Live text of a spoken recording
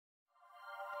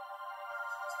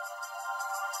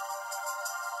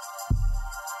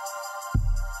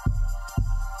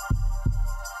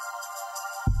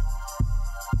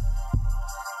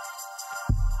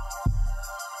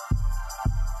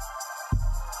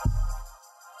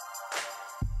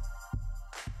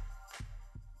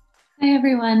Hi,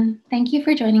 everyone. Thank you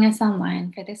for joining us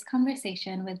online for this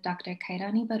conversation with Dr.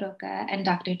 Khairani Barokka and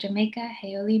Dr. Jamaica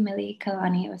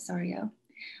Heolimeleikalani Osorio.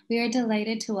 We are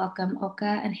delighted to welcome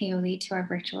Oka and Heoli to our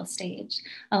virtual stage,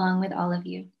 along with all of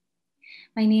you.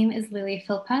 My name is Lily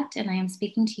Philpott, and I am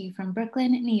speaking to you from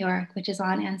Brooklyn, New York, which is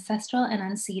on ancestral and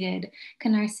unceded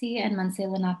Canarsie and Manse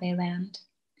Lenape land.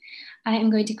 I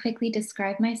am going to quickly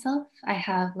describe myself. I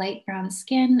have light brown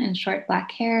skin and short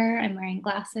black hair. I'm wearing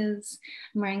glasses.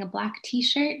 I'm wearing a black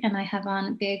t-shirt, and I have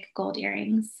on big gold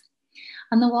earrings.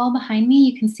 On the wall behind me,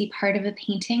 you can see part of a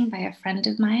painting by a friend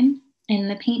of mine. In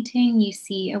the painting, you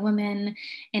see a woman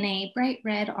in a bright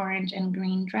red, orange, and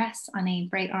green dress on a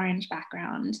bright orange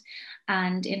background.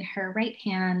 And in her right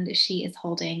hand, she is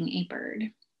holding a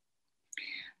bird.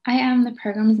 I am the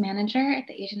programs manager at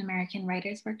the Asian American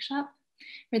Writers Workshop.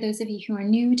 For those of you who are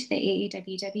new to the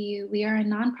AAWW, we are a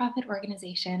nonprofit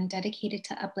organization dedicated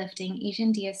to uplifting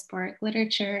Asian diasporic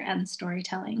literature and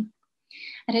storytelling.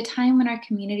 At a time when our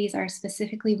communities are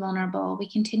specifically vulnerable, we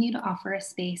continue to offer a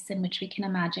space in which we can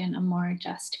imagine a more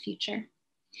just future.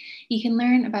 You can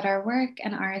learn about our work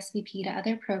and RSVP to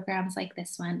other programs like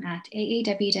this one at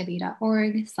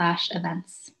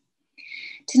aaww.org/events.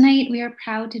 Tonight, we are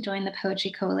proud to join the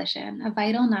Poetry Coalition, a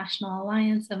vital national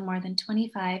alliance of more than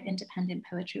 25 independent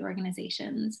poetry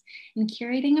organizations, in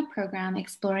curating a program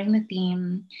exploring the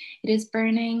theme, "It is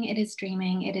burning, it is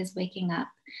dreaming, it is waking up,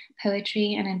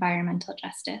 poetry and environmental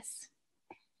justice."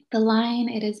 The line,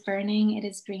 "It is burning, it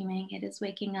is dreaming, it is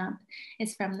waking up,"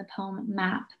 is from the poem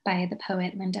Map by the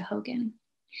poet Linda Hogan.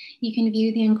 You can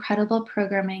view the incredible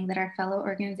programming that our fellow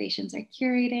organizations are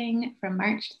curating from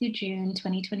March through June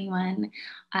 2021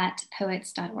 at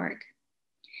poets.org.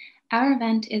 Our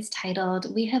event is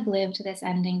titled "We Have Lived This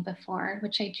Ending Before,"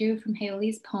 which I drew from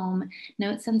Heoli's poem,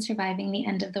 Notes on Surviving the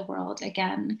End of the World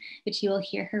Again, which you will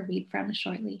hear her read from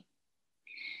shortly.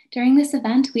 During this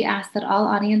event, we ask that all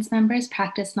audience members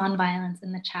practice nonviolence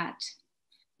in the chat.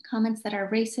 Comments that are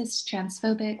racist,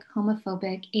 transphobic,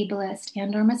 homophobic, ableist,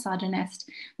 and/or misogynist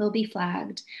will be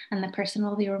flagged, and the person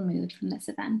will be removed from this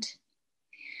event.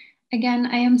 Again,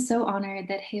 I am so honored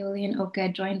that Heoli and Oka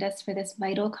joined us for this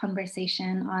vital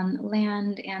conversation on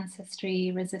land,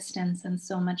 ancestry, resistance, and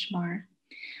so much more.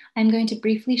 I'm going to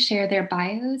briefly share their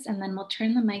bios, and then we'll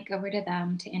turn the mic over to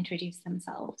them to introduce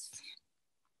themselves.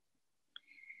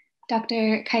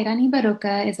 Dr. Khairani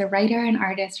Barokka is a writer and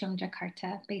artist from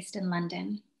Jakarta, based in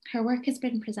London. Her work has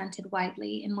been presented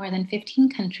widely in more than 15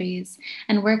 countries,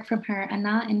 and work from her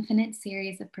Ana Infinite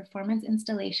series of performance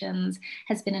installations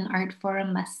has been an art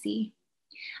forum must-see.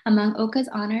 Among Oka's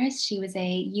honors, she was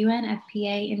a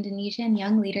UNFPA Indonesian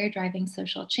Young Leader Driving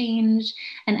Social Change,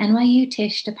 an NYU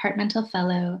Tisch Departmental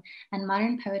Fellow, and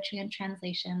Modern Poetry and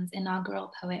Translations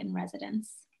Inaugural Poet in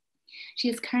Residence. She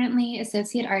is currently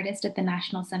Associate Artist at the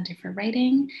National Center for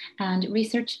Writing and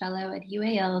Research Fellow at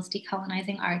UAL's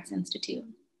Decolonizing Arts Institute.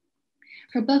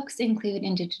 Her books include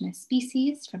Indigenous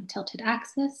Species, From Tilted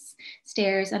Axis,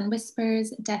 Stares and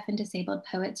Whispers, Deaf and Disabled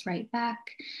Poets Write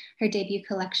Back, her debut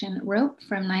collection Rope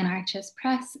from Nine Arches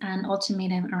Press, and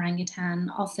Ultimatum Orangutan,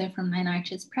 also from Nine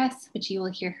Arches Press, which you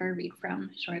will hear her read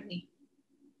from shortly.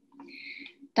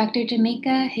 Dr.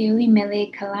 Jamaica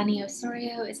Heolimeleikalani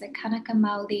Osorio is a Kanaka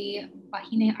Maoli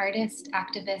Wahine artist,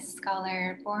 activist,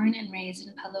 scholar, born and raised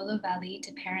in Palolo Valley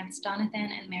to parents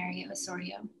Jonathan and Mary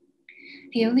Osorio.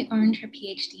 Heoli earned her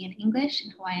PhD in English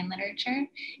and Hawaiian literature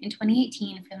in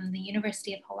 2018 from the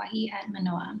University of Hawaii at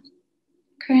Manoa.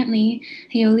 Currently,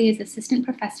 Heoli is Assistant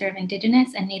Professor of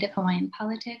Indigenous and Native Hawaiian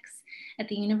Politics at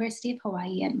the University of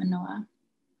Hawaii at Manoa.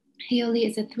 Heoli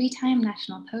is a 3-time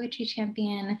National Poetry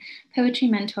Champion, poetry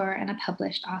mentor, and a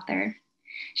published author.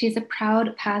 She is a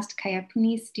proud past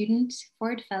Kayapuni student,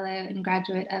 Ford Fellow, and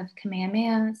graduate of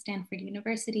Kamehameha, Stanford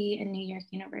University, and New York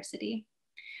University.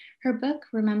 Her book,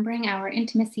 Remembering Our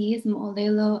Intimacies,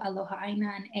 Mo'olelo, Aloha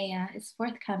Aina, and Ea, is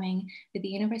forthcoming with the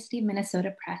University of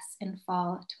Minnesota Press in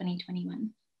fall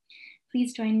 2021.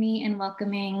 Please join me in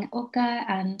welcoming Oka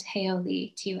and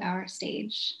Heoli to our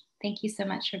stage. Thank you so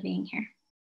much for being here.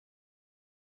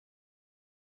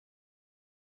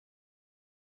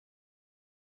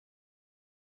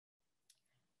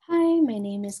 Hi, my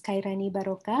name is Khairani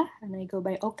Barokka, and I go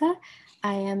by Oka.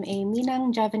 I am a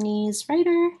Minang Javanese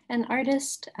writer and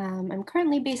artist. I'm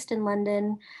currently based in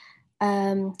London,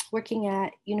 working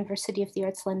at University of the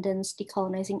Arts London's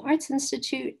Decolonizing Arts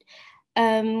Institute.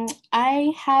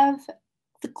 I have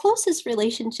the closest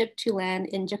relationship to land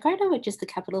in Jakarta, which is the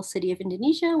capital city of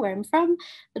Indonesia, where I'm from,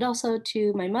 but also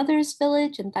to my mother's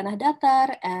village in Tanah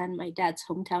Datar and my dad's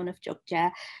hometown of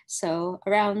Jogja. So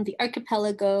around the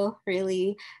archipelago,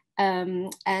 really.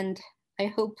 And I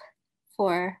hope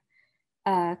for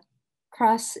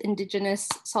cross indigenous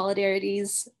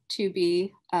solidarities to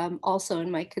be also in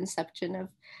my conception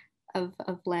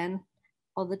of land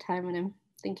all the time when I'm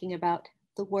thinking about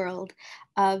the world.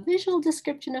 Visual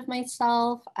description of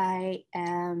myself: I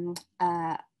am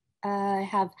I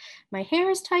have my hair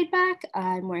is tied back.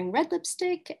 I'm wearing red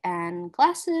lipstick and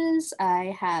glasses.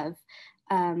 I have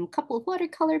a couple of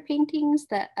watercolor paintings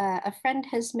that a friend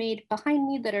has made behind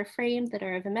me that are framed, that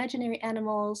are of imaginary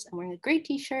animals. I'm wearing a gray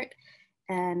t-shirt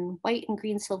and white and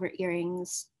green silver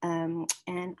earrings.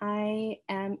 And I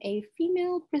am a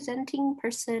female presenting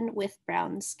person with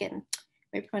brown skin.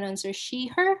 My pronouns are she,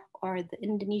 her, or the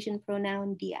Indonesian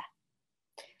pronoun dia.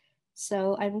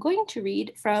 So I'm going to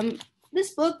read from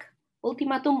this book,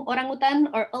 Ultimatum Orangutan,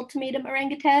 or Ultimatum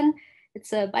Orangutan.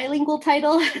 It's a bilingual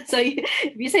title. So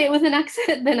if you say it with an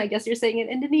accent, then I guess you're saying it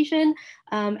in Indonesian.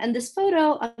 And this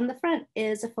photo on the front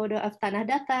is a photo of Tanah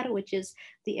Datar, which is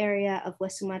the area of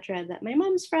West Sumatra that my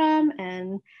mom's from.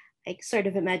 And I sort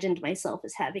of imagined myself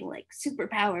as having like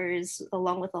superpowers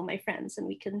along with all my friends, and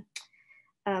we can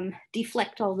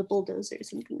deflect all the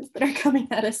bulldozers and things that are coming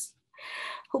at us.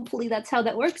 Hopefully that's how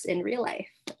that works in real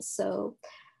life. So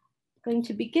I'm going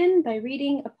to begin by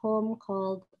reading a poem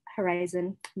called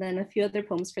Horizon, then a few other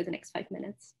poems for the next 5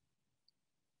 minutes.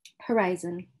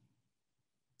 Horizon.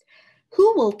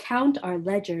 Who will count our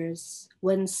ledgers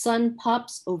when sun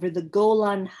pops over the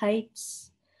Golan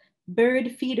Heights?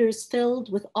 Bird feeders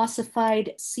filled with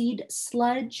ossified seed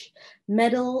sludge,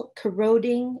 metal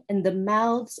corroding in the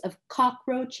mouths of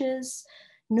cockroaches,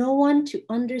 no one to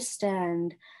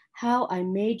understand how I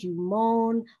made you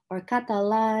moan, or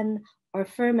Catalan, or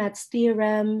Fermat's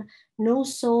theorem, no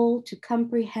soul to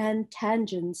comprehend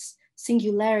tangents,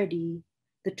 singularity,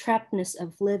 the trappedness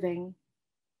of living.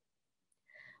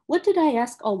 What did I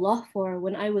ask Allah for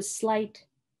when I was slight,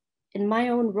 in my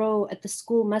own row at the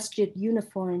school masjid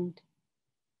uniformed?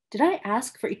 Did I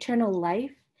ask for eternal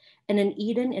life and an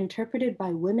Eden interpreted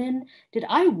by women? Did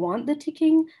I want the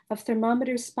ticking of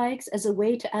thermometer spikes as a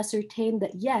way to ascertain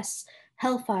that yes,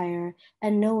 hellfire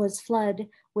and Noah's flood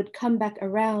would come back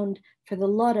around for the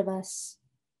lot of us?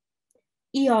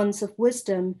 Eons of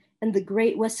wisdom and the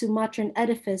great West Sumatran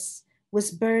edifice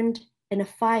was burned in a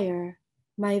fire,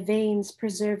 my veins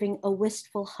preserving a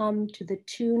wistful hum to the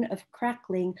tune of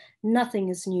crackling, nothing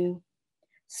is new.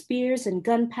 Spears and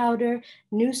gunpowder,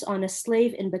 noose on a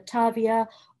slave in Batavia,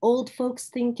 old folks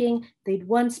thinking they'd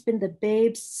once been the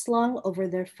babes slung over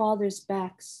their fathers'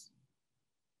 backs.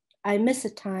 I miss a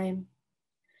time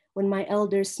when my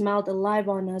elders smiled alive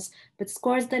on us, but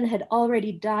scores then had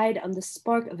already died on the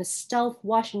spark of a stealth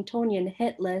Washingtonian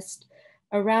hit list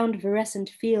around virescent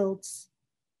fields.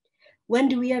 When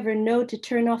do we ever know to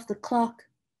turn off the clock?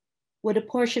 What a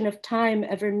portion of time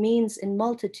ever means in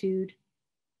multitude.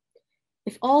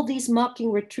 If all these mocking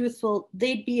were truthful,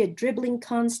 they'd be a dribbling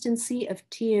constancy of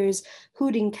tears,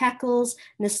 hooting cackles,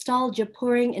 nostalgia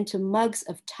pouring into mugs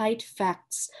of tight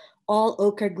facts, all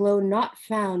ochre glow not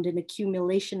found in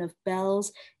accumulation of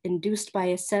bells, induced by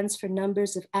a sense for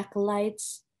numbers of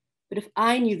acolytes. But if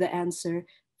I knew the answer,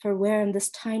 for where in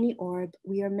this tiny orb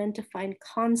we are meant to find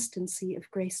constancy of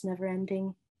grace never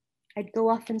ending, I'd go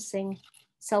off and sing,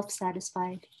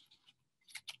 self-satisfied.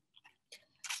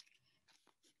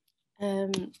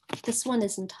 This one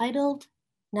is entitled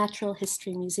Natural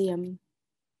History Museum.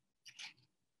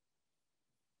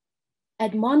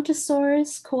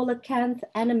 Edmontosaurus coelacanth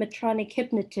animatronic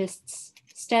hypnotists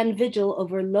stand vigil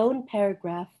over lone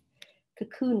paragraph,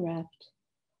 cocoon wrapped,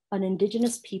 on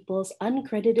indigenous people's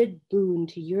uncredited boon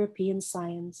to European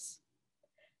science.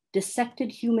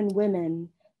 Dissected human women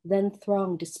then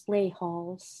throng display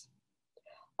halls.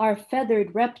 Our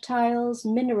feathered reptiles,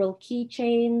 mineral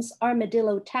keychains,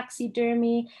 armadillo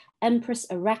taxidermy, empress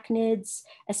arachnids,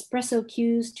 espresso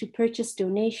queues to purchase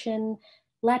donation,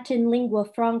 Latin lingua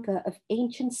franca of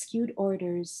ancient skewed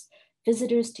orders,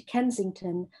 visitors to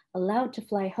Kensington allowed to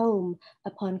fly home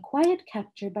upon quiet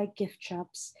capture by gift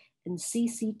shops and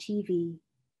CCTV.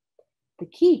 The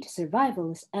key to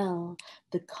survival is L,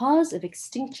 the cause of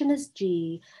extinction is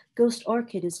G, ghost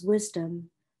orchid is wisdom,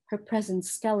 her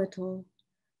presence skeletal,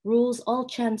 rules all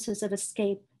chances of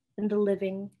escape in the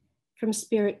living from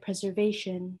spirit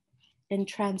preservation in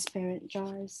transparent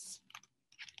jars.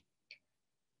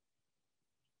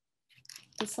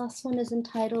 This last one is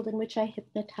entitled In Which I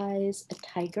Hypnotize a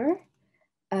Tiger.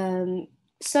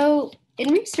 So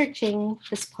in researching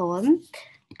this poem,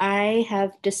 I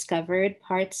have discovered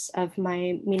parts of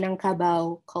my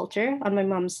Minangkabau culture on my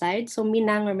mom's side. So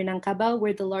Minang or Minangkabau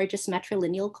were the largest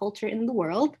matrilineal culture in the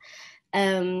world.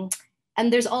 And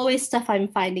And there's always stuff I'm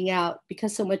finding out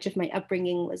because so much of my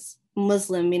upbringing was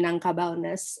Muslim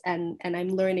Minangkabaoness, and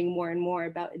I'm learning more and more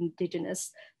about indigenous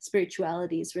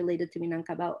spiritualities related to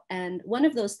Minangkabao. And one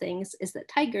of those things is that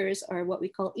tigers are what we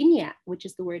call inya, which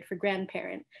is the word for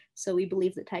grandparent. So we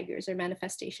believe that tigers are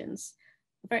manifestations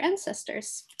of our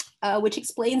ancestors, which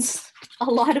explains a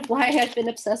lot of why I've been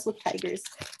obsessed with tigers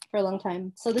for a long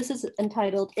time. So this is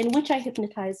entitled, In Which I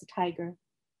Hypnotize a Tiger.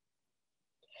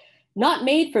 Not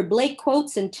made for Blake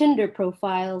quotes and Tinder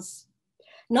profiles,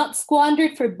 not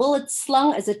squandered for bullets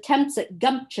slung as attempts at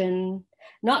gumption,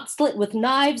 not slit with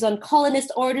knives on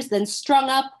colonist orders then strung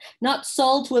up, not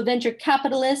sold to a venture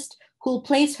capitalist who'll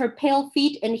place her pale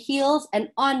feet and heels and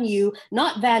on you,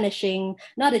 not vanishing,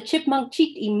 not a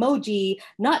chipmunk-cheeked emoji,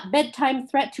 not bedtime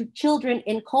threat to children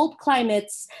in cold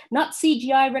climates, not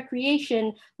CGI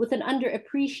recreation with an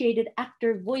underappreciated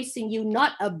actor voicing you,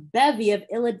 not a bevy of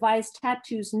ill-advised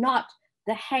tattoos, not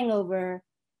The Hangover,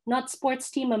 not sports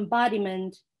team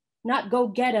embodiment, not go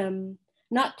get 'em,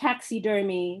 not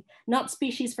taxidermy, not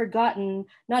species forgotten,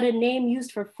 not a name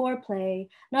used for foreplay,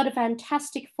 not a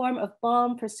fantastic form of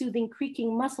balm for soothing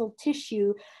creaking muscle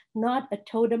tissue, not a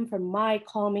totem for my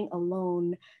calming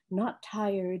alone, not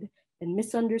tired and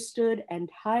misunderstood and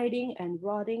hiding and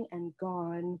rotting and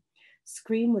gone.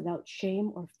 Scream without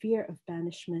shame or fear of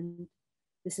banishment.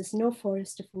 This is no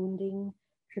forest of wounding,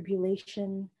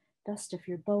 tribulation, dust of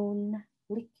your bone,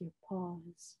 lick your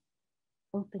paws,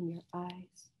 open your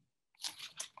eyes.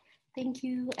 Thank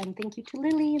you, and thank you to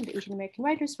Lily and the Asian American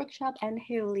Writers Workshop and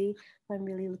Heoli, who I'm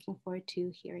really looking forward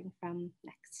to hearing from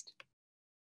next.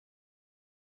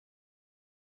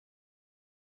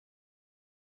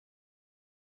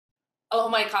 Aloha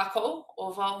mai kākou,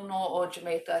 o wau no o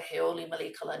Jamaica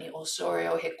Heolimeleikalani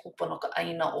Osorio, he kupa no ka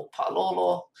aina o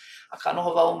Palolo, a ka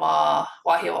noho wau ma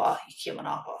Wahioa I kia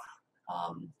manawa.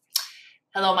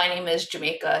 Hello, my name is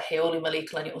Jamaica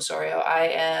Heolimeleikalani Osorio. I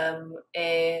am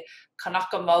a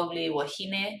Kanaka Maoli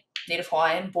Wahine, Native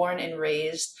Hawaiian, born and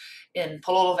raised in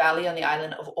Palolo Valley on the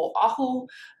island of Oahu,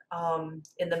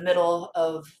 in the middle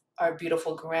of our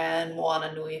beautiful Grand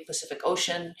Moana Nui Pacific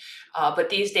Ocean. But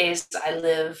these days I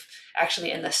live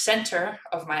actually in the center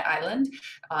of my island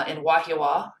in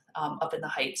Wahioa, up in the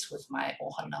heights with my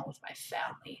ohana, with my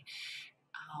family.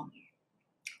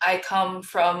 I come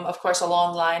from, of course, a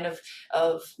long line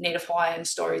of Native Hawaiian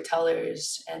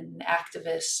storytellers and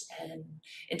activists and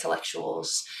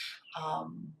intellectuals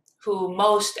who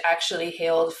most actually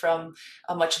hailed from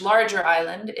a much larger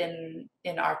island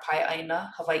in our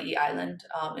Pai'aina, Hawaii Island.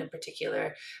 In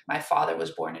particular, my father was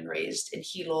born and raised in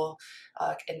Hilo,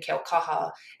 in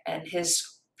Keaukaha, and his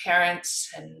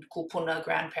parents and kupuna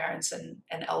grandparents and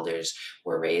elders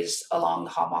were raised along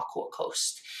the Hamakua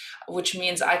coast, which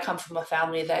means I come from a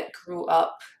family that grew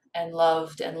up and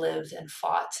loved and lived and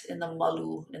fought in the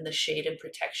malu, in the shade and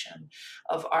protection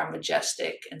of our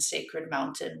majestic and sacred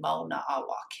mountain, Mauna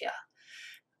Awakea.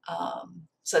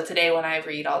 So today when I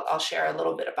read, I'll share a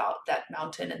little bit about that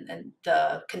mountain and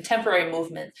the contemporary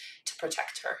movement to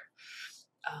protect her.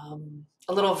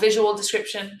 A little visual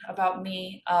description about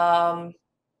me.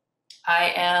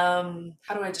 I am,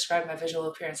 how do I describe my visual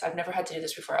appearance? I've never had to do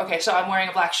this before. Okay, so I'm wearing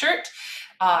a black shirt.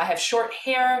 I have short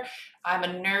hair. I'm a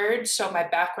nerd, so my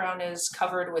background is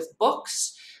covered with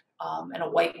books and a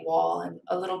white wall and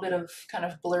a little bit of kind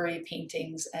of blurry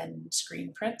paintings and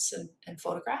screen prints and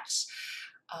photographs.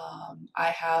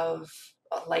 I have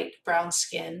a light brown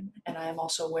skin, and I am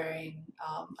also wearing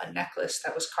a necklace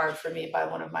that was carved for me by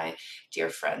one of my dear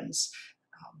friends,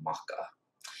 Maka.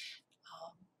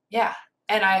 Yeah.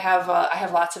 And I have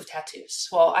lots of tattoos.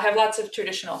 Well, I have lots of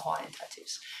traditional Hawaiian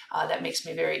tattoos. That makes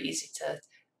me very easy to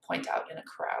point out in a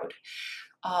crowd.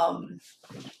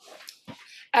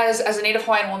 As a Native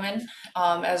Hawaiian woman,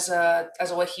 as a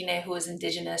wahine who is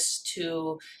indigenous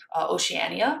to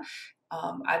Oceania,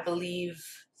 I believe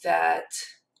that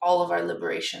all of our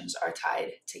liberations are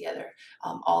tied together.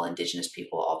 All indigenous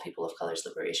people, all people of color's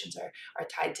liberations are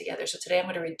tied together. So today I'm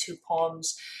going to read two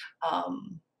poems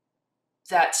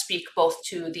that speak both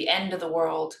to the end of the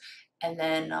world and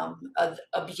then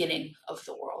a beginning of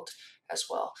the world as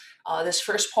well. This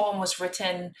first poem was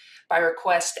written by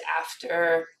request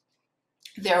after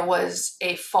there was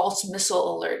a false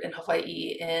missile alert in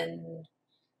Hawaii in,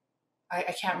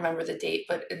 I can't remember the date,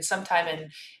 but in sometime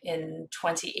in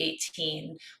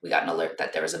 2018, we got an alert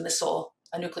that there was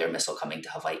a nuclear missile coming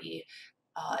to Hawaii,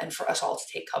 and for us all to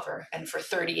take cover. And for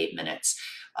 38 minutes,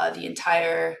 the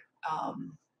entire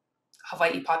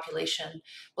Hawaii population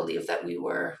believed that we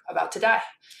were about to die.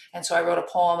 And so I wrote a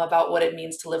poem about what it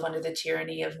means to live under the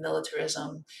tyranny of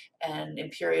militarism and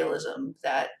imperialism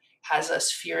that has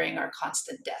us fearing our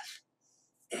constant death.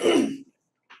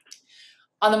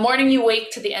 On the morning you wake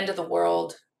to the end of the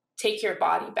world, take your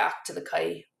body back to the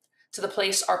kai, to the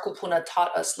place our kupuna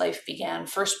taught us life began.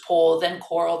 First pole, then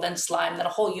coral, then slime, then a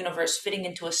whole universe fitting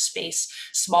into a space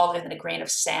smaller than a grain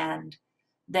of sand.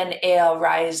 Then air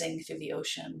rising through the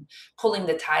ocean, pulling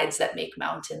the tides that make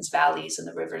mountains, valleys, and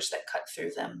the rivers that cut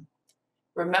through them.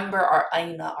 Remember our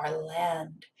Aina, our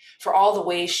land, for all the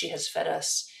ways she has fed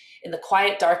us. In the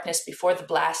quiet darkness before the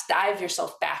blast, dive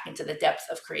yourself back into the depth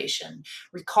of creation,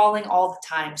 recalling all the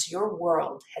times your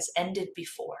world has ended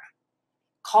before.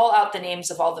 Call out the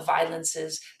names of all the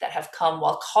violences that have come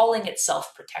while calling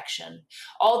itself protection,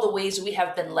 all the ways we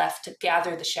have been left to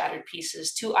gather the shattered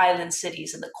pieces, 2 island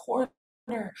cities in the corner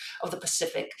of the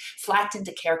Pacific, flattened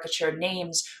to caricature,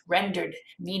 names rendered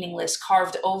meaningless,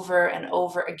 carved over and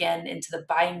over again into the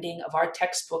binding of our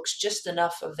textbooks. Just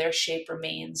enough of their shape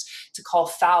remains to call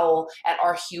foul at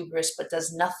our hubris, but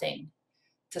does nothing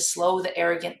to slow the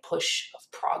arrogant push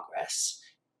of progress.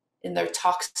 In their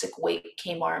toxic wake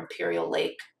came our imperial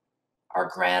lake, our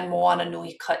grand Moana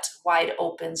Nui cut wide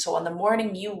open. So on the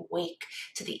morning you wake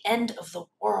to the end of the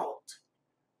world,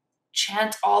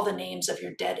 chant all the names of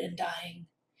your dead and dying.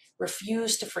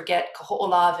 Refuse to forget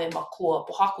Kaho'olave, Makua,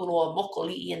 Pohakuloa,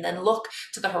 Mokoli'i, and then look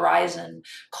to the horizon.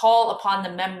 Call upon the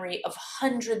memory of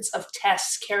hundreds of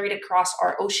tests carried across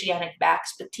our oceanic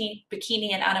backs,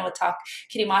 Bikini and Anawatak,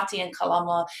 Kirimati and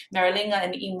Kalama, Maralinga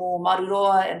and Imu,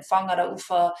 Maruroa and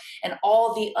Whangaraufa, and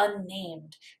all the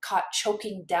unnamed caught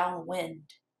choking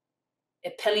downwind.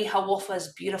 Epeli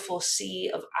Hawofa's beautiful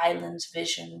sea of islands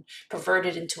vision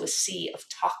perverted into a sea of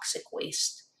toxic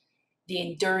waste, the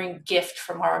enduring gift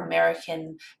from our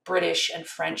American, British, and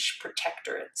French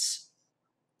protectorates.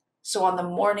 So on the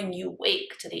morning you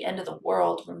wake to the end of the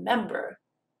world, remember,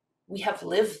 we have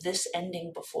lived this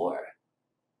ending before.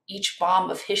 Each bomb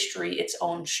of history its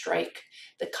own strike,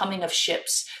 the coming of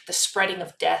ships, the spreading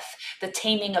of death, the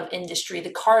taming of industry,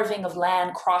 the carving of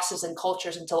land, crosses, and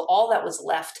cultures until all that was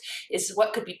left is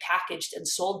what could be packaged and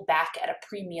sold back at a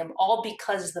premium, all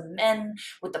because the men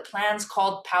with the plans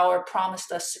called power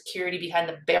promised us security behind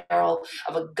the barrel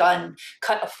of a gun,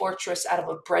 cut a fortress out of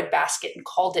a breadbasket and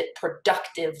called it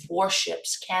productive.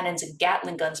 Warships, cannons, and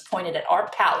Gatling guns pointed at our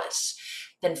palace,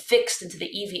 then fixed into the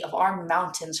Evie of our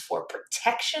mountains for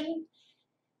protection.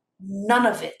 None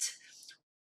of it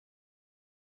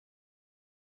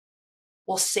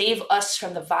will save us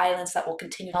from the violence that will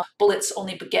continue. Bullets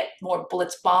only beget more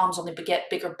bullets, bombs only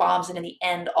beget bigger bombs, and in the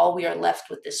end, all we are left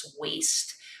with this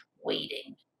waste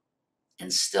waiting.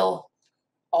 And still,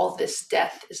 all this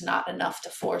death is not enough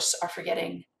to force our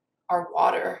forgetting. Our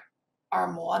water,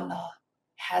 our moana,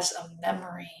 has a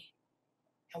memory,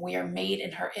 and we are made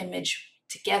in her image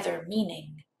together,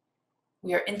 meaning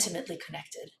we are intimately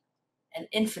connected and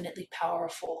infinitely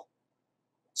powerful.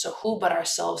 So who but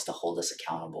ourselves to hold us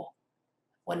accountable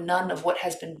when none of what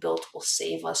has been built will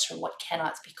save us from what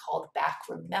cannot be called back?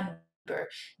 Remember,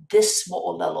 this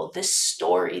mo'olelo, this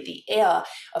story, the air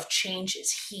of change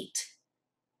is heat.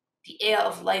 The air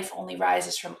of life only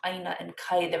rises from Aina and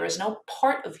Kai. There is no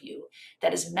part of you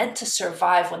that is meant to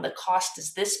survive when the cost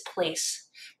is this place,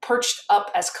 perched up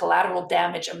as collateral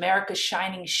damage, America's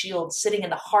shining shield, sitting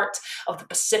in the heart of the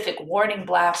Pacific, a warning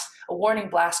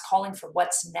blast calling for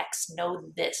what's next. Know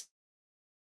this.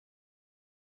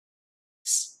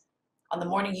 On the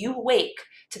morning you wake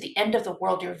to the end of the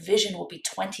world, your vision will be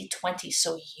 2020,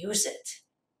 so use it.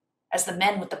 As the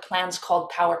men with the plans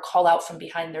called power call out from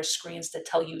behind their screens to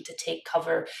tell you to take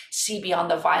cover, see beyond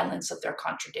the violence of their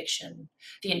contradiction,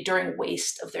 the enduring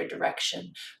waste of their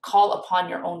direction. Call upon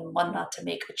your own mana to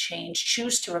make a change.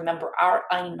 Choose to remember our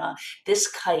aina,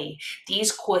 this kai,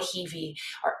 these kuahivi,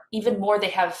 are even more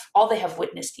all they have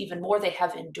witnessed, even more they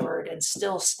have endured, and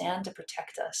still stand to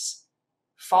protect us.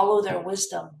 Follow their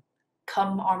wisdom.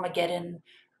 Come Armageddon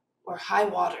or high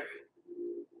water.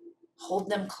 Hold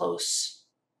them close.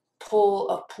 Pull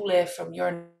a pule from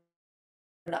your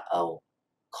na'o,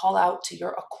 call out to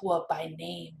your akua by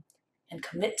name, and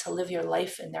commit to live your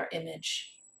life in their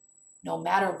image, no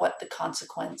matter what the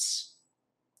consequence.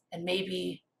 And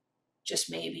maybe,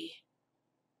 just maybe,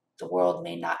 the world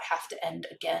may not have to end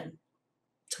again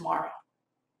tomorrow.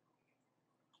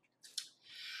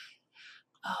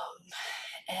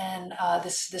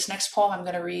 This next poem I'm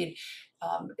going to read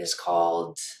is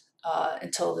called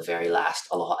Until the Very Last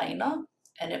Aloha Aina,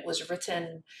 and it was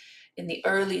written in the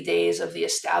early days of the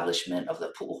establishment of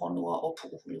the Pu'uhonua o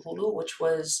Pu'uhuluhulu, which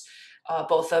was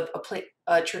both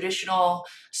a traditional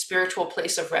spiritual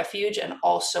place of refuge and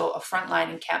also a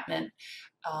frontline encampment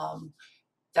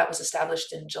that was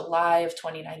established in July of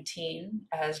 2019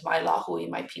 as my lahui,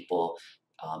 my people,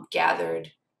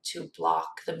 gathered to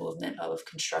block the movement of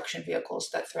construction vehicles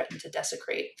that threaten to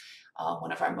desecrate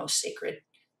one of our most sacred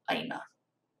aina.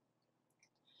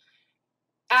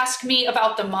 Ask me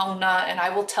about the mauna, and I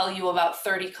will tell you about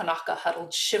 30 Kanaka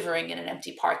huddled shivering in an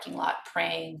empty parking lot,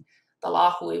 praying the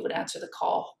lahui would answer the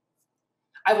call.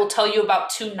 I will tell you about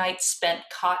 2 nights spent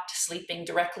caught sleeping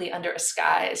directly under a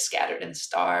sky scattered in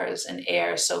stars and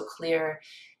air so clear,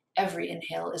 every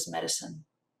inhale is medicine.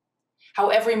 How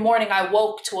every morning I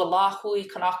woke to a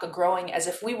lahui Kanaka growing as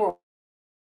if we were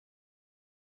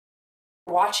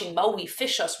watching Maui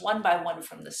fish us one by one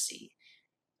from the sea.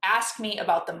 Ask me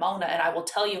about the Mauna, and I will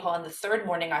tell you how on the 3rd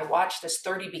morning I watched as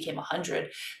 30 became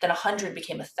 100, then 100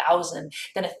 became 1,000,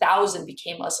 then 1,000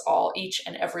 became us all, each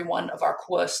and every one of our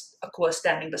kua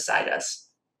standing beside us.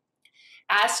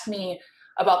 Ask me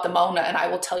about the Mauna, and I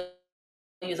will tell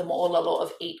you the mo'olelo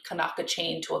of 8 Kanaka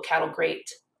chained to a cattle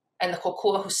grate, and the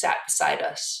kokua who sat beside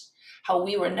us, how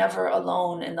we were never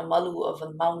alone in the malu of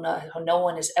the Mauna, how no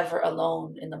one is ever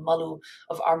alone in the malu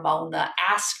of our Mauna.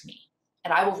 Ask me,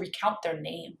 and I will recount their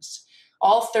names.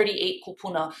 All 38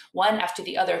 kupuna, one after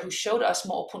the other, who showed us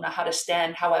mo'opuna how to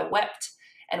stand, how I wept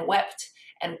and wept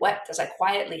and wept as I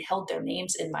quietly held their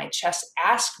names in my chest.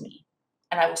 Ask me,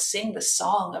 and I will sing the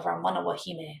song of our mana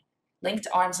wahine, linked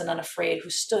arms and unafraid, who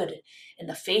stood in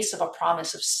the face of a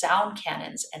promise of sound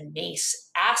cannons and mace.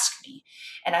 Ask me,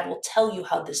 and I will tell you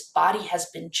how this body has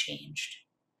been changed,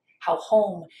 how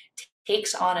home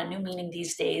takes on a new meaning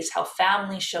these days, how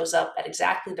family shows up at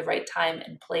exactly the right time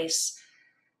and place.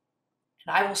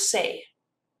 And I will say,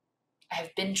 I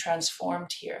have been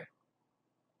transformed here,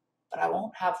 but I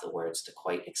won't have the words to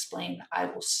quite explain. I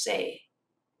will say,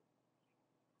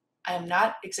 I am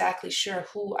not exactly sure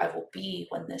who I will be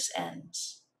when this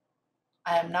ends.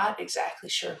 I am not exactly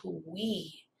sure who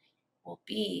we will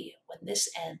be when this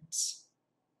ends.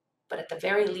 But at the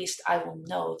very least, I will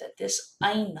know that this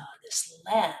aina, this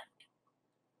land,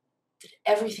 did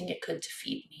everything it could to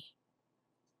feed me.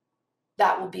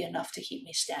 That will be enough to keep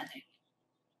me standing.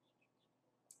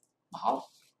 Mahalo.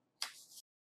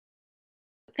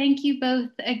 Thank you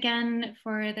both again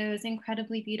for those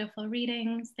incredibly beautiful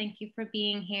readings. Thank you for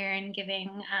being here and giving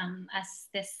us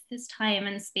this time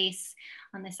and space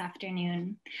on this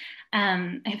afternoon.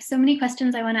 I have so many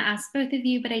questions I want to ask both of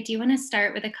you, but I do want to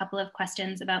start with a couple of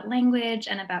questions about language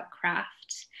and about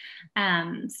craft.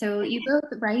 So you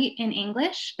both write in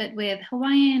English, but with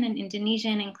Hawaiian and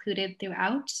Indonesian included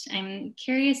throughout. I'm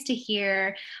curious to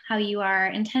hear how you are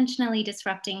intentionally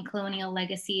disrupting colonial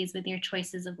legacies with your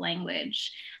choices of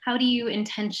language. How do you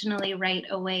intentionally write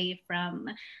away from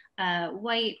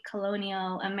white,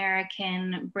 colonial,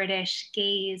 American, British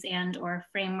gaze and or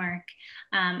framework?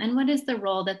 And what is the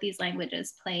role that these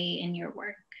languages play in your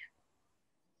work?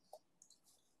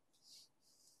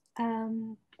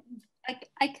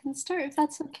 I can start if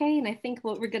that's okay. And I think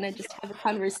what we're gonna just have a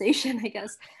conversation, I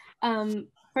guess.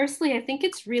 Firstly, I think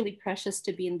it's really precious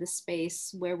to be in this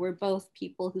space where we're both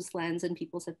people whose lands and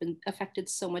peoples have been affected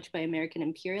so much by American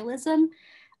imperialism.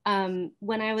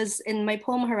 When I was in my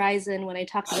poem Horizon, when I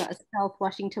talked about a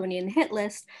self-Washingtonian hit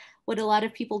list, what a lot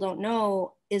of people don't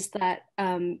know is that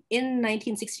in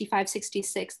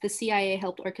 1965-66, the CIA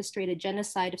helped orchestrate a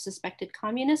genocide of suspected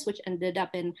communists, which ended up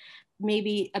in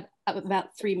maybe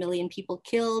about 3 million people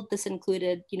killed. This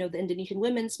included, you know, the Indonesian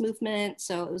women's movement.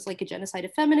 So it was like a genocide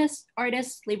of feminists,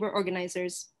 artists, labor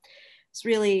organizers. It's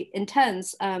really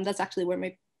intense. That's actually where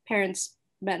my parents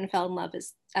met and fell in love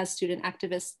as student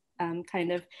activists,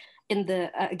 kind of in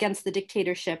the against the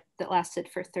dictatorship that lasted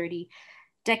for 30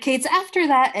 decades after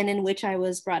that, and in which I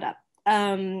was brought up.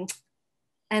 And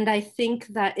I think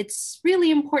that it's really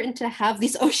important to have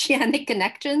these oceanic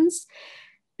connections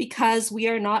because we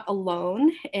are not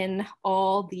alone in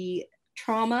all the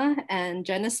trauma and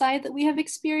genocide that we have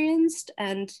experienced.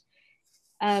 And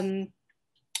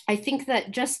I think that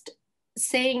just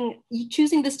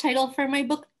choosing this title for my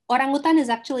book, orangutan is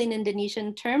actually an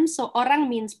Indonesian term. So orang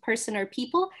means person or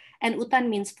people, and utan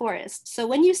means forest. So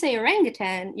when you say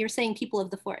orangutan, you're saying people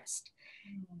of the forest.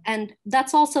 And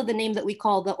that's also the name that we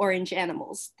call the orange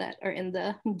animals that are in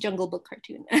the Jungle Book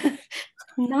cartoon.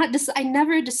 I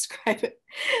never describe it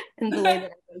in the way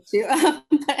that I want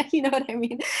to, but you know what I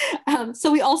mean?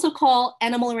 So we also call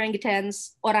animal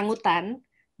orangutans orangutan,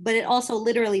 but it also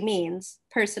literally means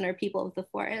person or people of the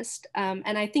forest.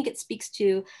 And I think it speaks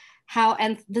to how,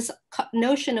 and this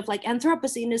notion of like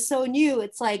Anthropocene is so new.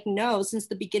 It's like, no, since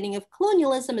the beginning of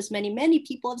colonialism, as many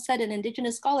people have said, and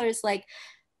indigenous scholars, like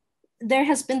there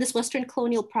has been this Western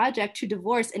colonial project to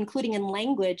divorce, including in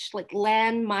language, like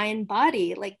land, mind,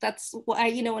 body. Like that's why,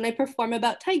 you know, when I perform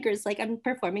about tigers, like I'm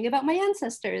performing about my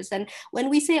ancestors. And when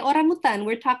we say orangutan,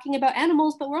 we're talking about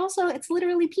animals, but we're also, it's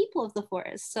literally people of the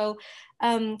forest. So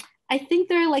I think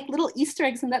there are like little Easter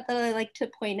eggs in that that I like to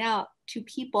point out to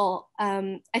people.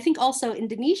 I think also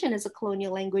Indonesian is a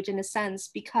colonial language in a sense,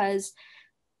 because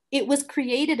it was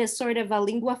created as sort of a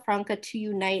lingua franca to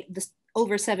unite the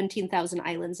over 17,000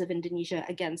 islands of Indonesia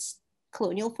against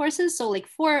colonial forces. So like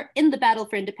in the battle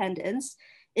for independence,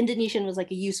 Indonesian was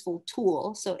like a useful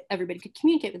tool so everybody could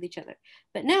communicate with each other.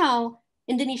 But now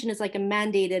Indonesian is like a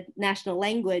mandated national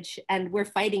language, and we're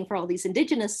fighting for all these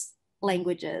indigenous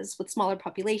languages with smaller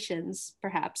populations,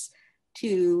 perhaps,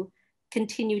 to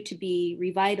continue to be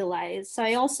revitalized. So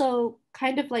I also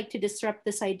kind of like to disrupt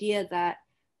this idea that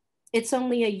it's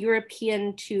only a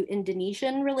European to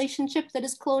Indonesian relationship that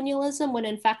is colonialism, when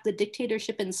in fact the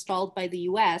dictatorship installed by the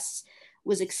US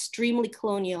was extremely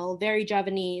colonial, very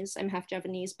Javanese. I'm half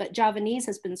Javanese, but Javanese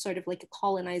has been sort of like a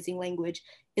colonizing language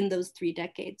in those 3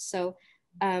 decades. So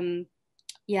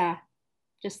yeah,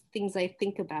 just things I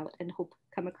think about and hope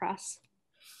come across.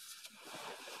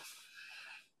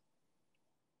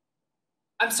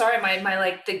 I'm sorry, my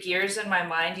like the gears in my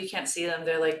mind, you can't see them.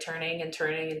 They're like turning and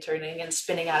turning and turning and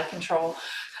spinning out of control.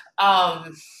 I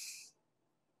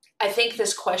think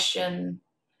this question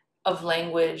of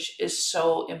language is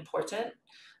so important.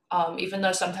 Even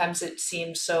though sometimes it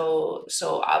seems so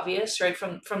obvious, right?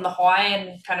 From the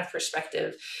Hawaiian kind of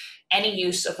perspective, any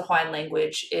use of the Hawaiian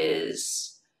language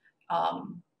is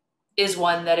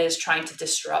one that is trying to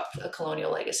disrupt a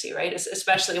colonial legacy, right?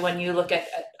 Especially when you look at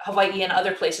Hawaii and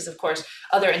other places, of course,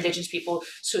 other indigenous people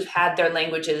who've had their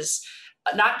languages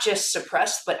not just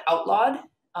suppressed, but outlawed.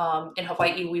 In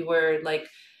Hawaii, we were like,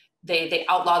 they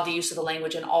outlawed the use of the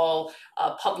language in all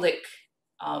public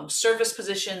service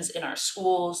positions in our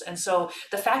schools. And so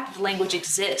the fact that the language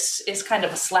exists is kind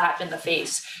of a slap in the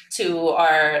face to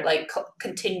our like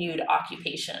continued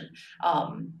occupation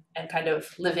and kind of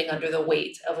living under the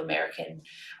weight of American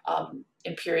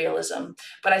imperialism.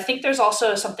 But I think there's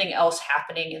also something else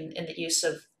happening in the use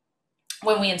of,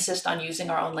 when we insist on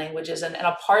using our own languages. And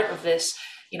a part of this,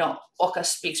 you know, Oka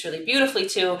speaks really beautifully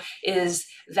to, is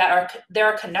that there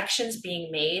are connections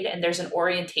being made and there's an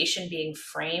orientation being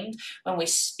framed when we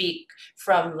speak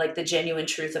from like the genuine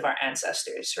truth of our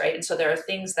ancestors, right? And so there are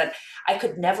things that I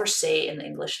could never say in the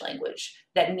English language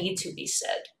that need to be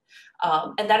said.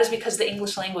 And that is because the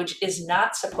English language is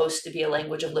not supposed to be a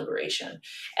language of liberation.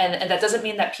 And that doesn't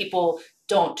mean that people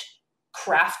don't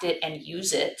craft it and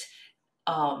use it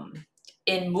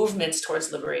in movements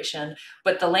towards liberation,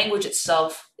 but the language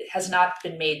itself has not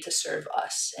been made to serve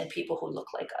us and people who look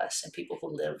like us and people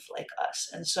who live like us.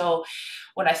 And so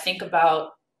when I think about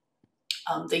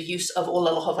the use of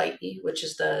Olelo Hawaii, which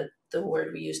is the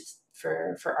word we used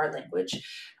for our language,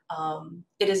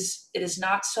 it is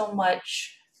not so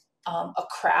much a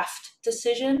craft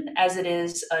decision as it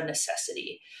is a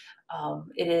necessity.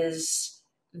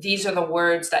 These are the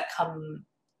words that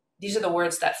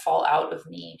fall out of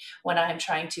me when I'm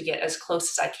trying to get as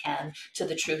close as I can to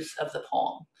the truth of the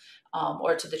poem,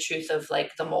 or to the truth of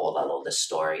like the mo'olelo, the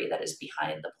story that is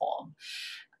behind the poem.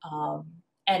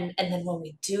 And then when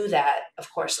we do that,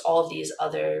 of course, all these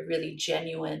other really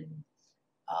genuine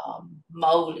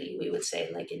maoli, we would say,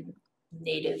 like in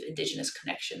Native indigenous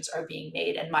connections are being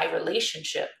made, and my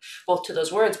relationship both to those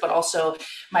words but also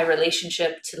my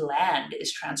relationship to land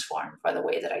is transformed by the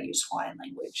way that I use Hawaiian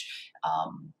language.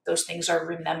 Those things are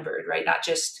remembered, right? Not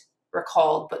just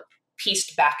recalled but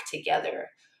pieced back together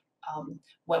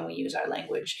when we use our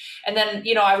language. And then,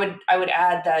 you know, I would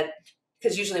add that,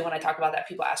 because usually when I talk about that,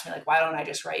 people ask me like, why don't I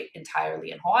just write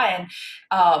entirely in Hawaiian?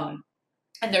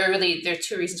 And there are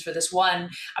 2 reasons for this.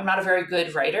 One, I'm not a very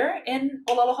good writer in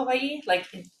Olelo Hawaii,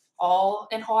 like in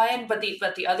Hawaiian. But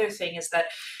the other thing is that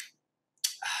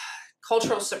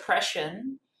cultural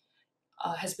suppression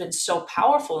has been so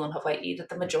powerful in Hawaii that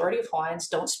the majority of Hawaiians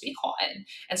don't speak Hawaiian.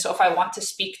 And so if I want to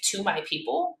speak to my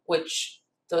people, which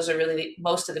those are really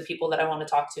most of the people that I want to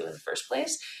talk to in the first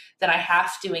place, then I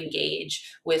have to engage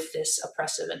with this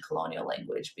oppressive and colonial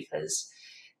language, because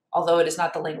although it is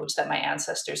not the language that my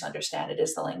ancestors understand, it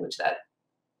is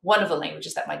one of the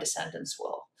languages that my descendants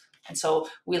will. And so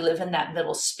we live in that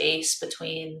middle space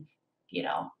between, you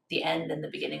know, the end and the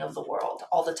beginning of the world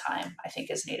all the time, I think,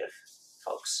 as Native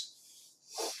folks.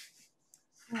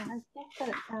 Yeah, I think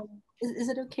that, is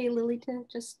it okay, Lily, to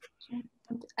just,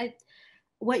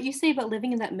 what you say about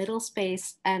living in that middle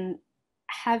space and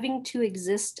having to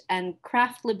exist and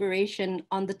craft liberation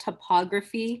on the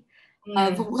topography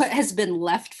of what has been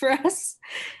left for us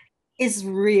is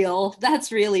real.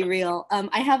 That's really real.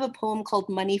 I have a poem called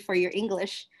Money for Your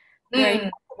English, where I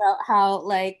talk about how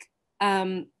like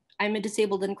I'm a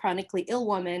disabled and chronically ill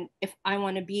woman. If I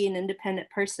want to be an independent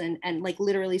person and like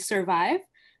literally survive,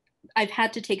 I've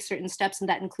had to take certain steps, and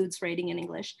that includes writing in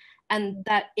English. And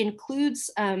that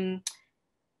includes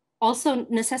also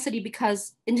necessity,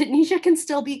 because Indonesia can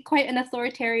still be quite an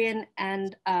authoritarian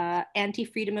and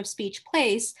anti-freedom of speech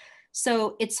place.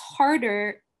 So it's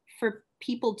harder for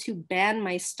people to ban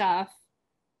my stuff.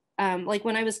 Like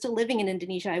when I was still living in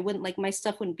Indonesia, I wouldn't like, my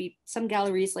stuff wouldn't be, some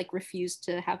galleries like refused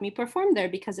to have me perform there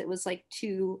because it was like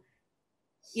too,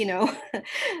 you know,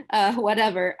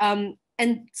 whatever.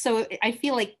 And so I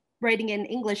feel like writing in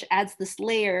English adds this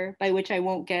layer by which I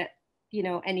won't get, you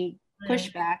know, any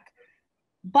pushback.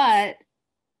 But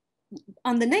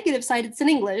on the negative side, it's in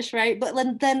English, right? But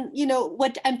then, you know,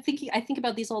 what I'm thinking, I think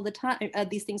about these all the time,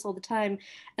 these things all the time.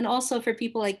 And also for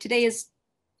people, like today is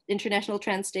International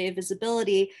Trans Day of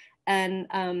Visibility, and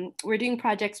we're doing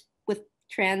projects with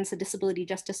trans and disability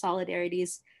justice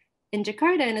solidarities in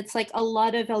Jakarta. And it's like a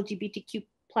lot of LGBTQ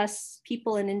plus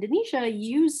people in Indonesia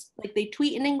use, like they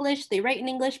tweet in English, they write in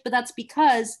English, but that's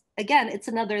because, again, it's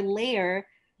another layer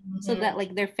so that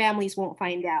like their families won't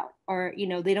find out, or, you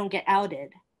know, they don't get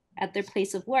outed at their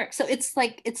place of work. So it's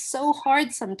like, it's so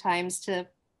hard sometimes to,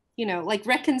 you know, like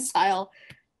reconcile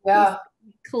these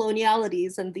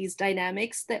colonialities and these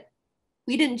dynamics that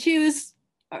we didn't choose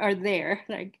are there.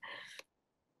 Like,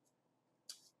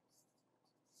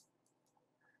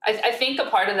 I think a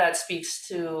part of that speaks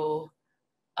to,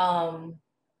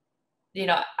 you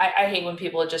know, I hate when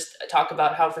people just talk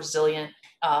about how resilient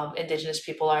indigenous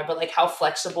people are, but like how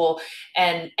flexible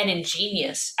and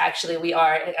ingenious actually we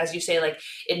are, as you say, like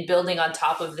in building on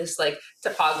top of this like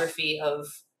topography of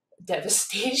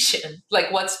devastation,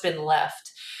 like what's been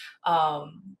left.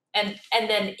 And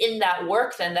then in that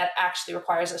work, then that actually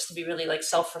requires us to be really like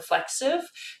self-reflexive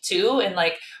too, and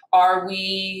like are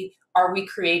we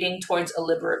creating towards a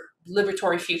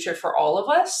liberatory future for all of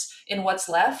us in what's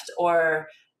left, or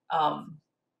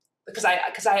because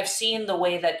I have seen the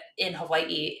way that in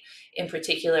Hawaii in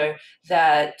particular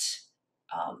that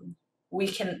we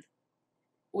can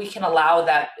allow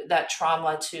that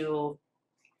trauma to,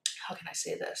 how can I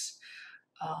say this,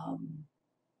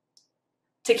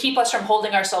 to keep us from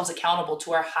holding ourselves accountable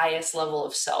to our highest level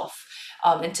of self,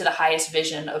 and to the highest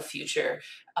vision of future,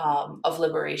 of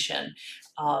liberation.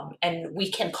 And we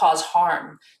can cause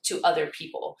harm to other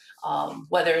people,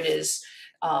 whether it is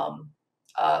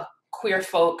queer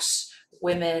folks,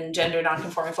 women, gender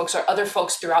nonconforming folks, or other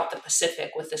folks throughout the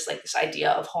Pacific, with this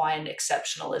idea of Hawaiian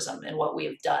exceptionalism and what we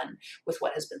have done with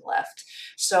what has been left.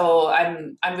 So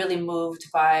I'm really moved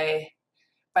by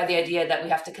the idea that we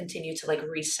have to continue to like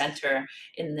recenter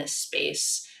in this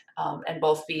space, and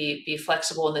both be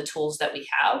flexible in the tools that we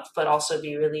have, but also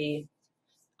be really,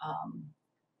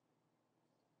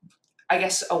 I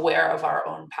guess, aware of our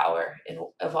own power and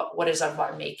of what is of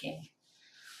our making.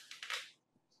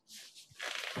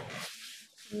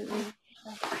 You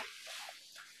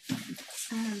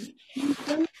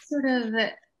sort of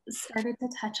started to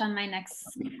touch on my next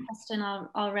question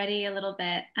already a little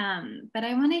bit, but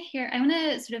I want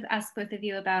to sort of ask both of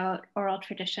you about oral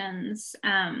traditions.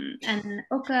 And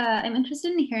Oka, I'm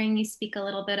interested in hearing you speak a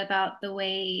little bit about the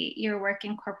way your work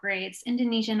incorporates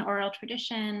Indonesian oral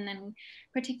tradition, and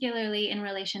particularly in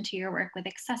relation to your work with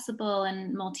accessible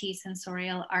and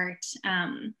multi-sensorial art.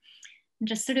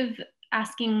 Just sort of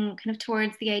asking kind of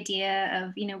towards the idea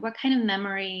of, you know, what kind of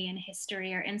memory and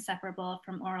history are inseparable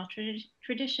from oral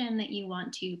tradition that you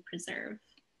want to preserve?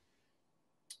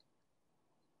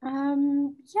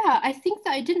 Yeah, I think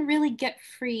that I didn't really get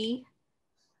free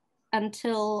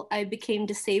until I became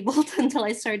disabled, until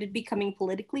I started becoming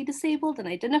politically disabled and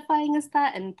identifying as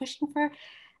that and pushing for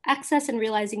access and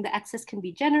realizing that access can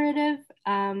be generative.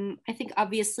 I think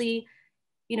obviously,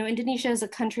 you know, Indonesia is a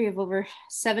country of over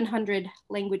 700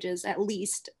 languages at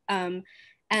least.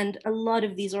 And a lot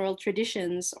of these oral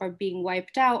traditions are being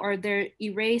wiped out, or they're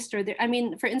erased, or I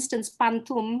mean, for instance,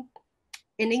 pantum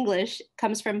in English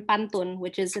comes from pantun,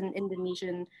 which is an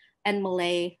Indonesian and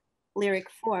Malay lyric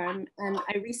form. And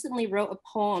I recently wrote a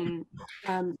poem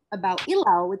about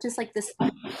ilau, which is like this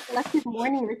collective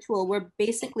mourning ritual where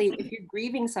basically if you're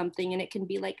grieving something, and it can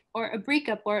be like, or a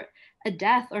breakup or a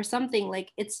death or something,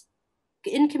 like it's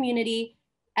in community,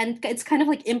 and it's kind of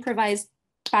like improvised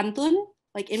pantun,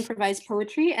 like improvised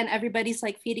poetry, and everybody's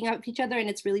like feeding off each other, and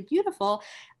it's really beautiful.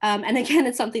 And again,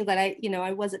 it's something that I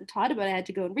wasn't taught about. I had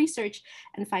to go and research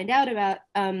and find out about.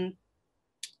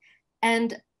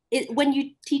 And when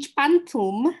you teach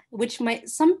pantum, which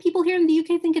some people here in the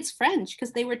UK think it's French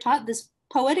because they were taught this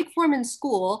poetic form in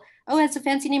school. Oh, it's a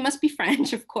fancy name, must be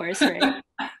French, of course, right?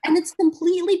 And it's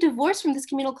completely divorced from this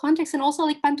communal context. And also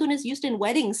like pantun is used in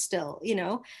weddings still, you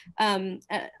know,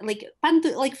 like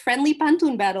pantun, like friendly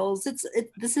pantun battles.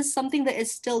 This is something that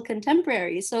is still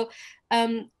contemporary. So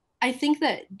I think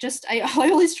that just I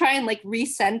always try and like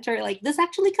recenter, like this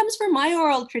actually comes from my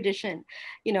oral tradition.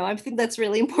 You know, I think that's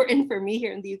really important for me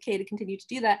here in the UK to continue to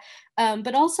do that.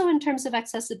 But also in terms of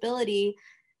accessibility,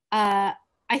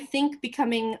 I think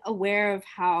becoming aware of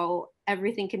how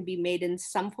everything can be made in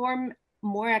some form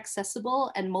more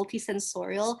accessible and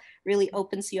multisensorial really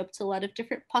opens you up to a lot of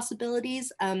different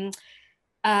possibilities.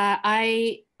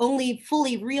 I only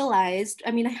fully realized,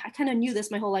 I mean, I kind of knew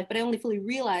this my whole life, but I only fully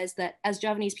realized that as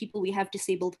Javanese people, we have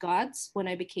disabled gods when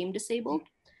I became disabled.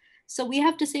 So we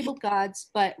have disabled gods,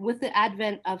 but with the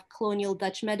advent of colonial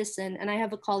Dutch medicine, and I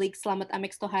have a colleague, Slamet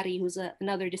Amex Tohari, who's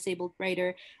another disabled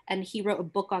writer, and he wrote a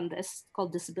book on this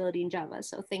called Disability in Java.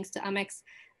 So thanks to Amex.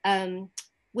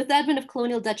 With the advent of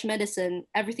colonial Dutch medicine,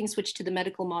 everything switched to the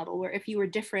medical model, where if you were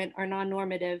different or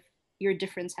non-normative, your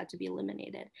difference had to be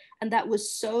eliminated. And that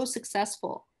was so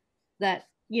successful that,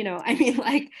 you know, I mean,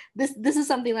 like this is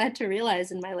something I had to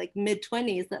realize in my like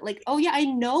mid-20s, that like, oh yeah, I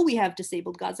know we have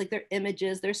disabled gods, like their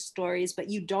images, their stories, but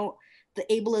you don't, the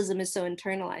ableism is so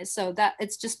internalized. So that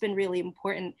it's just been really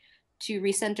important to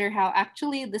recenter how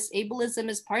actually this ableism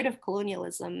is part of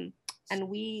colonialism, and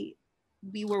we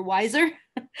were wiser.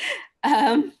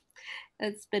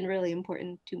 It's been really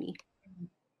important to me.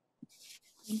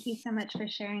 Thank you so much for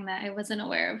sharing that. I wasn't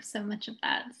aware of so much of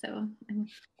that, so I'm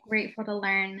grateful to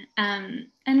learn. And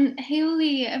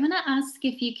Heoli, I want to ask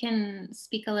if you can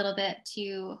speak a little bit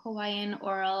to Hawaiian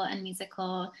oral and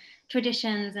musical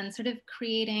traditions and sort of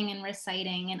creating and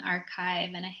reciting an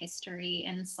archive and a history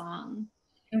in song.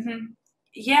 Mm-hmm.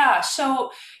 Yeah,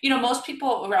 so, you know, most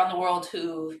people around the world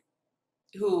who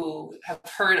have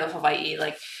heard of Hawaii,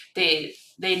 like they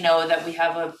know that we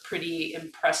have a pretty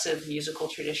impressive musical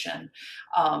tradition.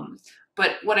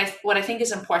 But what I think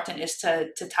is important is to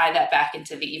tie that back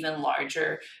into the even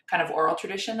larger kind of oral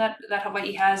tradition that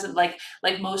Hawaii has. Like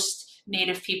most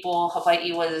Native people,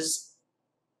 Hawaii was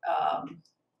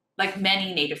like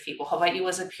many Native people, Hawaii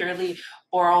was a purely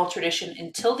oral tradition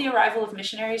until the arrival of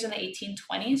missionaries in the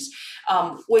 1820s,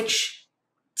 which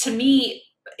to me,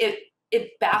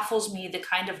 it baffles me the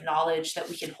kind of knowledge that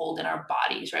we can hold in our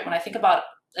bodies, right? When I think about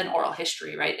an oral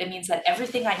history, right, it means that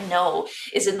everything I know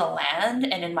is in the land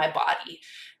and in my body.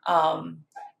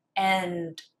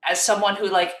 And as someone who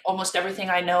like almost everything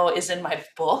I know is in my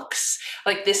books,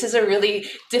 like this is a really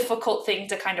difficult thing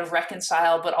to kind of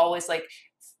reconcile, but always like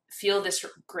feel this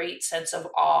great sense of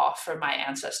awe for my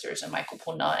ancestors and my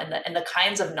kupuna and the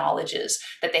kinds of knowledges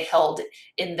that they held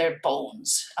in their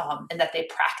bones, and that they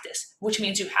practice, which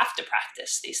means you have to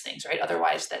practice these things, right?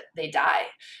 Otherwise that they die.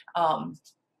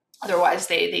 Otherwise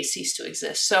they cease to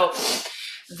exist. So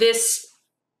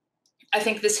I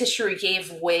think this history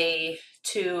gave way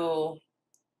to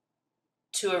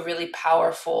a really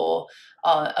powerful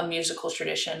a musical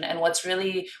tradition. And what's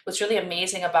really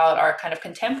amazing about our kind of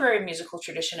contemporary musical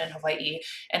tradition in Hawaii,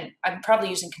 and I'm probably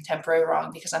using contemporary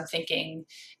wrong because I'm thinking,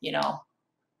 you know,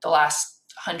 the last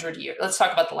 100 years. Let's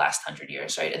talk about the last 100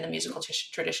 years, right? In the musical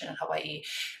tradition in Hawaii,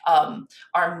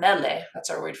 our mele, that's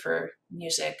our word for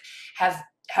music,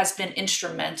 has been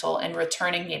instrumental in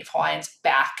returning Native Hawaiians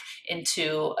back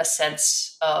into a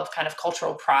sense of kind of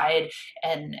cultural pride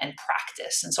and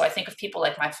practice. And so I think of people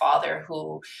like my father,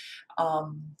 who,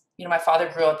 you know, my father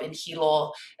grew up in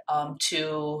Hilo,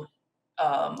 to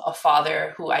a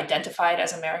father who identified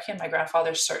as American. My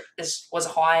grandfather was a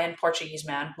Hawaiian Portuguese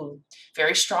man who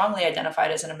very strongly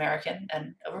identified as an American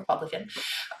and a Republican.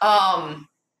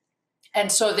 And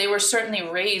so they were certainly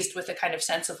raised with a kind of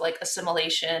sense of like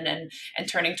assimilation and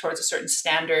turning towards a certain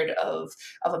standard of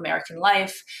American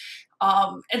life.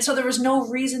 And so there was no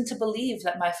reason to believe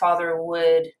that my father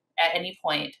would at any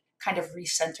point kind of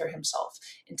recenter himself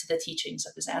into the teachings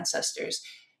of his ancestors.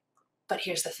 But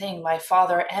here's the thing, my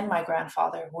father and my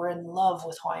grandfather were in love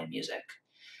with Hawaiian music.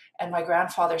 And my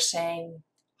grandfather sang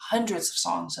hundreds of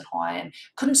songs in Hawaiian,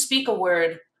 couldn't speak a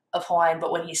word of Hawaiian,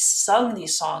 but when he sung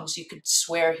these songs, you could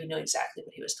swear he knew exactly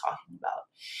what he was talking about.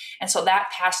 And so that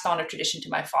passed on a tradition to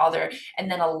my father,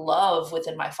 and then a love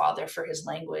within my father for his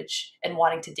language and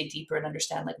wanting to dig deeper and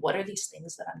understand, like, what are these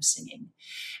things that I'm singing?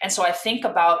 And so I think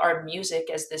about our music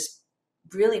as this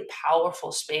really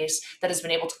powerful space that has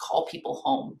been able to call people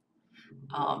home.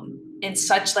 In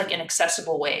such like an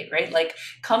accessible way, right? Like,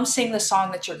 come sing the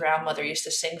song that your grandmother used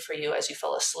to sing for you as you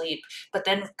fell asleep, but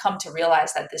then come to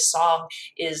realize that this song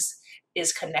is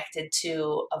connected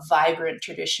to a vibrant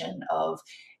tradition of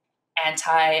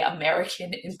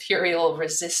anti-American imperial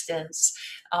resistance,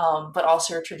 but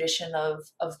also a tradition of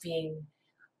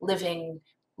living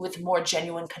with more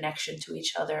genuine connection to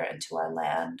each other and to our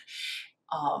land.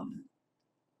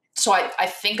 So I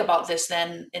think about this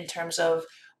then in terms of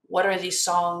what are these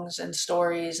songs and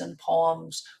stories and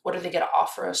poems? What are they going to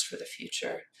offer us for the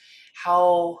future?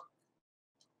 How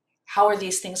are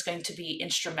these things going to be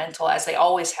instrumental, as they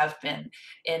always have been,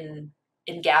 in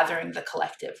gathering the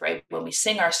collective, right? When we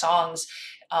sing our songs,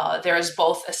 there is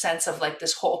both a sense of like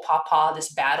this whole papa,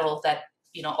 this battle that,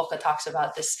 you know, Oka talks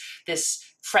about, this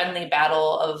friendly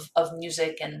battle of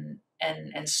music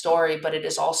and story, but it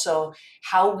is also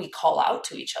how we call out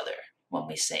to each other when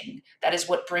we sing. That is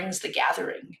what brings the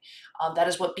gathering. That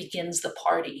is what begins the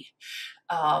party.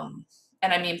 And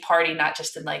I mean party not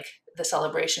just in like the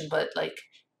celebration, but like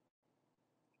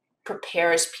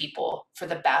prepares people for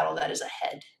the battle that is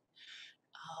ahead.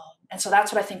 And so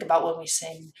that's what I think about when we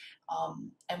sing,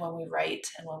 and when we write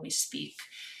and when we speak.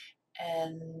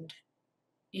 And,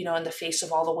 you know, in the face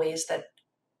of all the ways that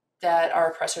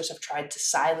our oppressors have tried to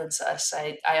silence us,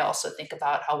 I also think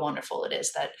about how wonderful it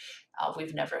is that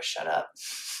we've never shut up.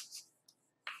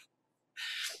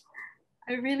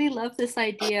 I really love this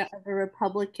idea of a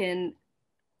Republican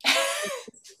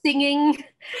singing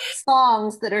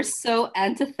songs that are so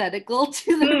antithetical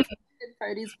to the Republican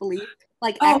Party's belief,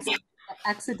 like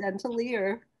accidentally,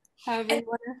 or however you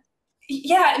want to.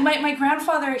 Yeah, my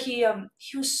grandfather, he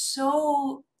was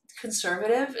so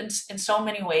conservative in so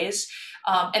many ways,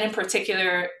 and in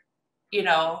particular, you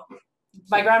know,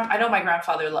 I know my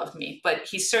grandfather loved me, but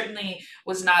he certainly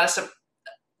was not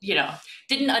you know,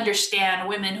 didn't understand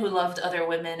women who loved other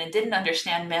women, and didn't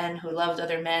understand men who loved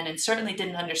other men, and certainly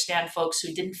didn't understand folks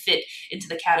who didn't fit into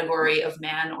the category of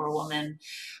man or woman.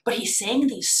 But he sang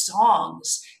these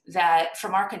songs that,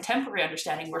 from our contemporary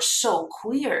understanding, were so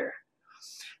queer.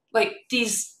 Like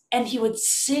these, and he would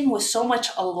sing with so much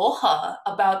aloha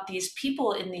about these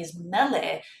people in these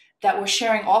mele that were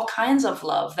sharing all kinds of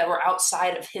love that were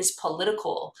outside of his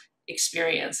political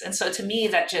experience. And so to me,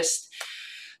 that just,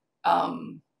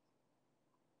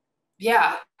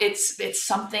 yeah, it's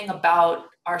something about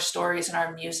our stories and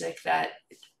our music that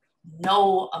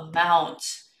no amount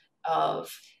of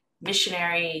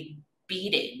missionary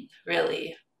beating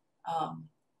really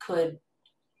could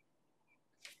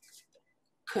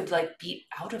like beat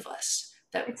out of us.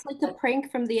 That it's like a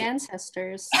prank from the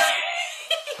ancestors.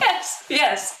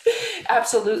 yes,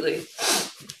 absolutely.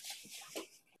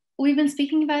 We've been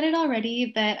speaking about it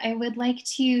already, but I would like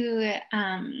to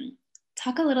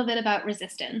talk a little bit about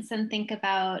resistance and think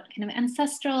about kind of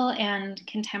ancestral and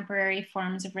contemporary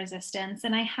forms of resistance.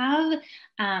 And I have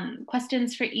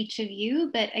questions for each of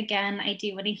you, but again, I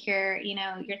do want to hear, you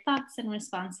know, your thoughts and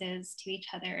responses to each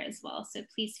other as well. So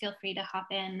please feel free to hop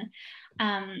in.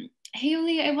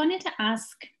 Heoli, I wanted to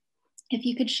ask if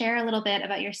you could share a little bit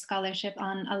about your scholarship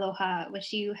on aloha,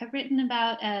 which you have written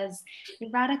about as a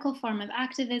radical form of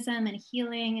activism and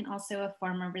healing, and also a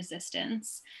form of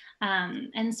resistance,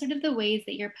 and sort of the ways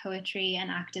that your poetry and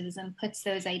activism puts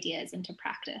those ideas into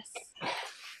practice.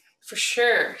 For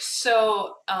sure.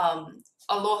 So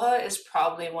aloha is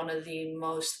probably one of the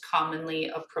most commonly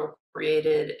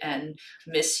appropriated and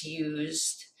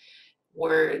misused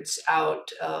words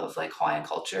out of like Hawaiian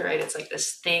culture, right? It's like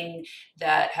this thing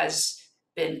that has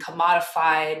been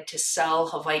commodified to sell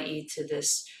Hawaii to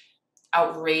this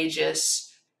outrageous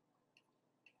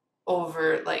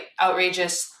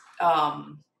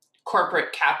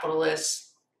corporate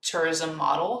capitalist tourism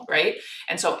model, right?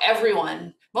 And so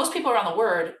most people around the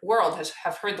world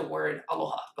have heard the word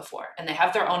aloha before, and they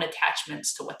have their own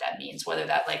attachments to what that means, whether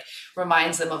that like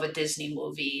reminds them of a Disney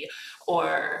movie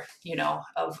or, you know,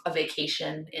 of a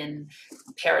vacation in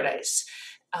paradise.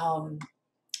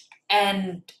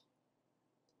 And,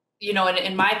 you know,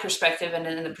 in my perspective, and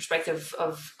in the perspective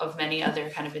of many other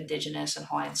kind of indigenous and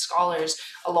Hawaiian scholars,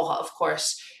 aloha, of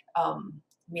course,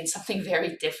 means something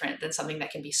very different than something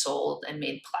that can be sold and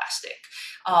made plastic.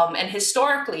 And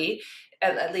historically,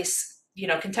 at least, you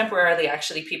know, contemporarily,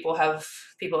 actually, people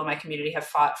in my community have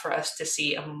fought for us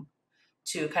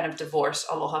to kind of divorce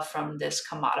aloha from this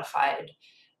commodified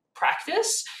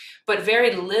practice. But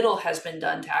very little has been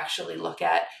done to actually look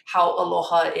at how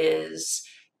aloha is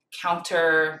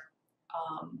counter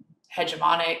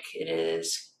hegemonic. It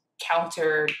is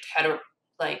counter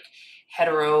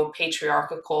hetero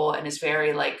patriarchal, and is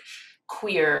very like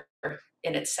queer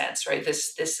in its sense, right?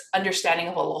 This understanding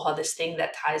of aloha, this thing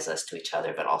that ties us to each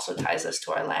other, but also ties us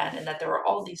to our land, and that there are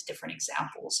all these different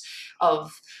examples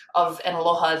of an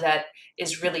aloha that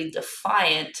is really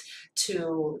defiant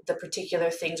to the particular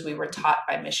things we were taught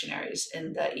by missionaries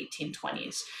in the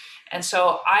 1820s. And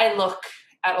so I look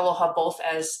at aloha both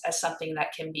as something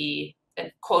that can be,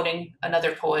 and quoting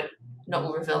another poet,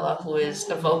 No'urevilla, who is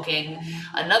evoking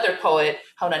another poet,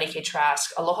 Haunani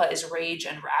Trask, aloha is rage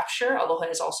and rapture. Aloha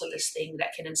is also this thing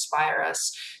that can inspire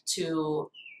us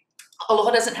to,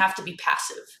 aloha doesn't have to be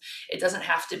passive. It doesn't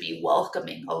have to be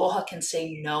welcoming. Aloha can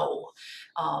say no.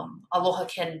 Aloha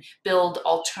can build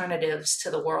alternatives to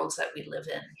the worlds that we live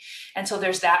in. And so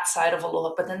there's that side of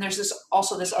aloha, but then there's this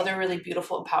other really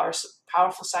beautiful and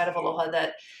powerful side of aloha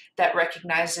that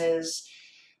recognizes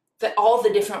that all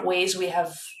the different ways we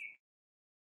have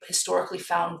historically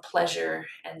found pleasure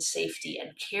and safety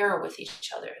and care with each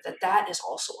other, that is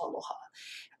also aloha.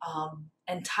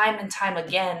 And time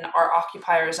again, our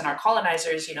occupiers and our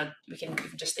colonizers, we can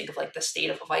just think of like the state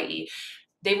of Hawaii,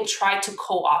 they will try to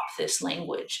co-opt this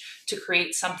language to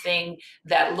create something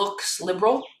that looks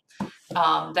liberal,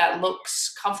 that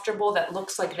looks comfortable, that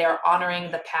looks like they're honoring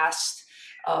the past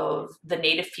of the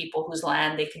native people whose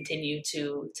land they continue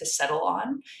to settle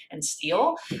on and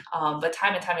steal. But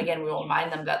time and time again, we will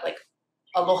remind them that like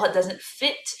aloha doesn't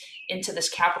fit into this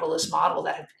capitalist model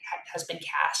that has been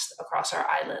cast across our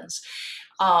islands.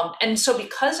 And so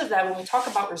because of that, when we talk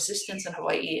about resistance in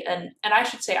Hawaii, and I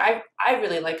should say, I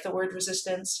really like the word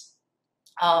resistance,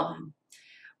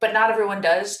 but not everyone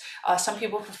does. Some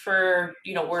people prefer,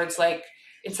 words like,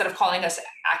 instead of calling us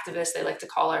activists, they like to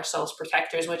call ourselves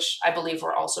protectors, which I believe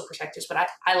we're also protectors, but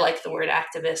I like the word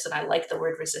activist and I like the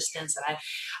word resistance. And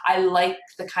I like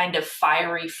the kind of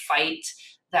fiery fight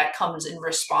that comes in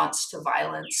response to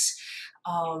violence.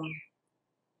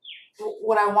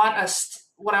 What I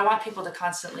want people to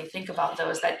constantly think about, though,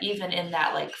 is that even in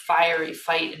that like fiery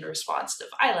fight in response to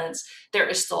violence, there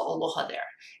is still aloha there.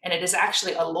 And it is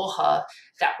actually aloha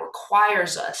that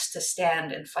requires us to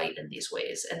stand and fight in these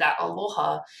ways. And that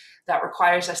aloha that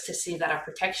requires us to see that our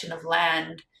protection of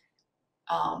land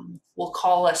will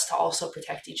call us to also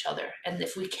protect each other. And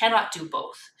if we cannot do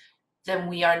both, then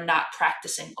we are not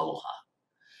practicing aloha.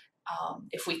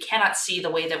 If we cannot see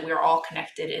the way that we're all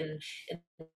connected in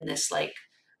this, like,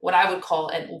 what I would call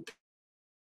an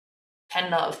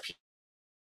upena of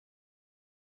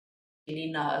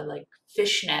pilina, like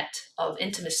fishnet of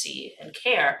intimacy and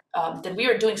care, then we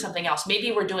are doing something else.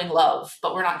 Maybe we're doing love,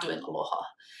 but we're not doing aloha.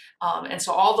 And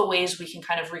so all the ways we can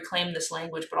kind of reclaim this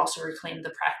language, but also reclaim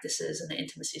the practices and the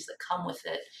intimacies that come with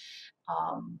it,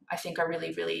 I think are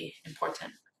really, really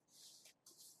important.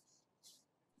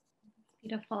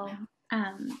 Beautiful.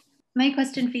 My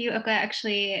question for you, Oka,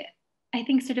 actually, I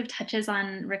think sort of touches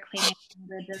on reclaiming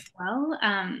language as well.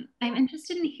 I'm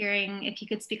interested in hearing if you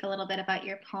could speak a little bit about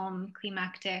your poem,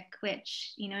 Climactic,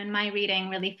 which, in my reading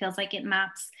really feels like it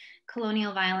maps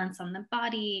colonial violence on the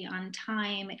body, on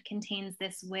time. It contains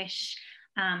this wish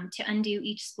to undo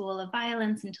each spool of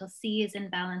violence until sea is in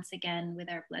balance again with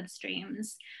our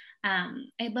bloodstreams.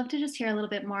 I'd love to just hear a little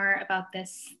bit more about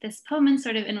this poem and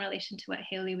sort of in relation to what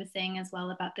Hailey was saying as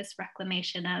well about this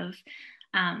reclamation of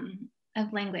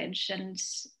language and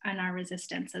our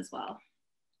resistance as well.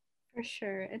 For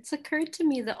sure. It's occurred to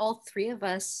me that all three of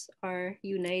us are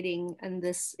uniting in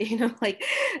this, like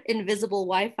invisible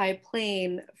Wi-Fi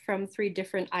plane from three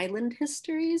different island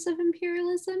histories of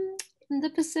imperialism in the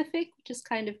Pacific, which is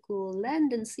kind of cool.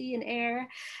 Land and sea and air.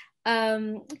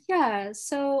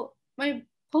 So my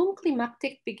poem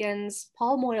Climactic begins,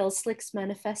 palm oil slicks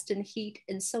manifest in heat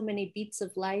in so many beats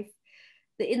of life.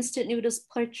 The instant noodles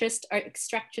purchased are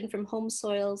extraction from home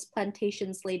soils,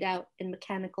 plantations laid out in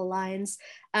mechanical lines.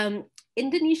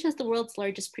 Indonesia is the world's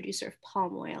largest producer of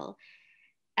palm oil.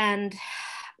 And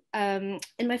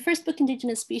in my first book,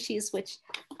 Indigenous Species, which,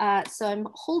 so I'm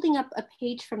holding up a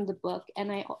page from the book,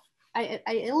 and I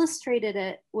illustrated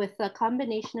it with a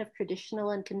combination of traditional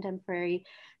and contemporary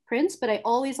prints, but I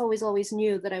always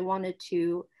knew that I wanted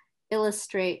to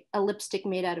illustrate a lipstick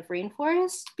made out of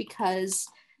rainforest, because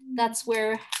that's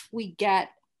where we get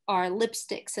our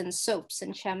lipsticks and soaps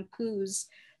and shampoos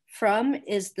from,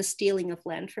 is the stealing of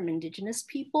land from indigenous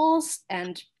peoples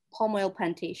and palm oil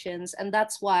plantations. And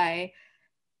that's why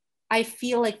I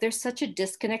feel like there's such a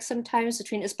disconnect sometimes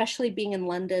between, especially being in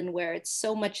London, where it's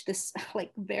so much this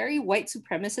like very white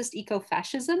supremacist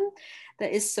eco-fascism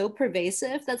that is so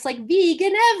pervasive, that's like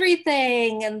vegan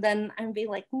everything. And then I'm being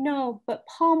like, no, but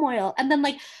palm oil. And then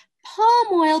like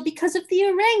palm oil because of the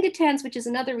orangutans, which is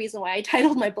another reason why I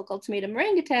titled my book Ultimatum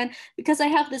Orangutan, because I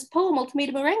have this poem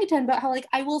Ultimatum Orangutan about how like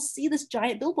I will see this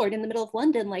giant billboard in the middle of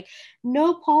London, like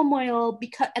no palm oil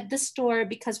because at this store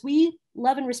because we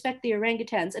love and respect the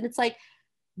orangutans. And it's like,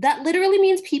 that literally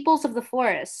means peoples of the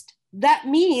forest. that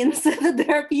means that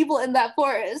there are people in that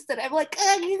forest. And I'm like,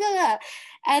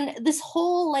 and this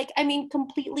whole, like, I mean,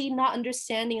 completely not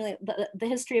understanding, like, the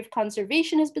history of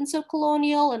conservation has been so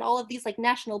colonial, and all of these like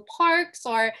national parks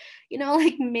are, you know,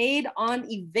 like made on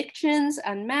evictions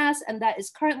en masse, and that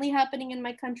is currently happening in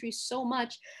my country so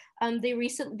much.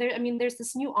 There's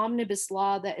this new omnibus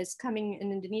law that is coming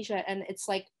in Indonesia, and it's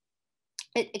like,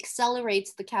 it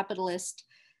accelerates the capitalist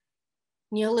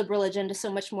neoliberal agenda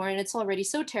so much more, and it's already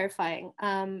so terrifying.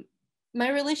 My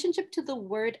relationship to the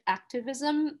word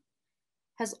activism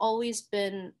has always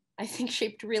been, I think,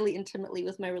 shaped really intimately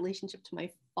with my relationship to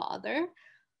my father,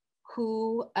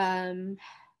 who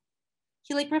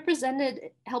he like represented,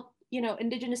 helped, you know,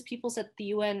 indigenous peoples at the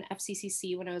UN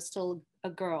FCCC when I was still a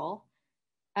girl.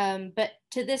 But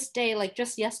to this day, like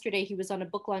just yesterday, he was on a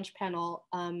book launch panel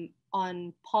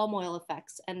on palm oil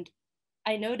effects. And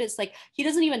I noticed, like, he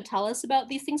doesn't even tell us about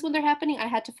these things when they're happening. I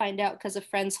had to find out because a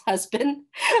friend's husband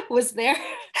was there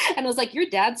and was like, your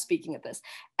dad's speaking at this.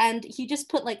 And he just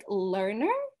put like learner,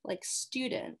 like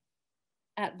student,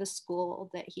 at the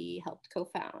school that he helped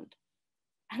co-found.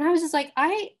 And I was just like,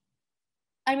 I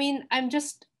mean, I'm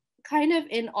just kind of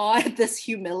in awe at this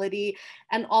humility.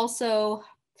 And also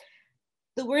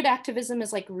the word activism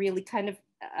is like really kind of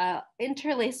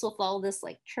interlaced with all this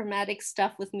like traumatic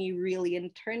stuff, with me really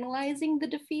internalizing the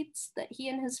defeats that he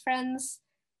and his friends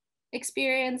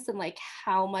experienced, and like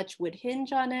how much would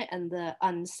hinge on it, and the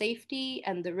unsafety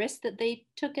and the risk that they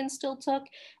took and still took,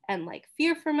 and like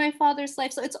fear for my father's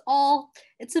life. So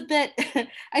it's a bit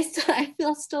I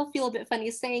still feel a bit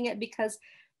funny saying it, because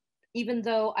even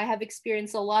though I have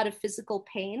experienced a lot of physical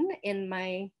pain in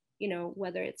my, you know,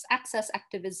 whether it's access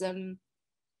activism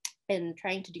and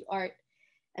trying to do art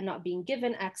and not being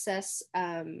given access,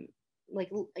 pain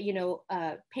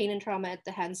and trauma at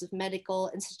the hands of medical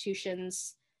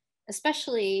institutions,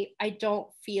 especially, I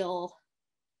feel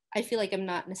like I'm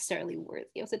not necessarily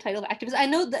worthy of the title of activist. I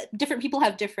know that different people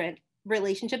have different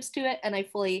relationships to it, and I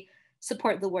fully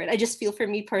support the word. I just feel, for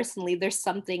me personally, there's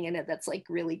something in it that's like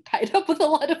really tied up with a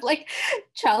lot of like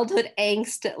childhood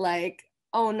angst at like,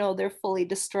 oh no, they're fully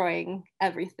destroying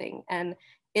everything. And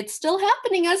it's still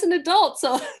happening as an adult.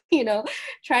 So, you know,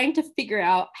 trying to figure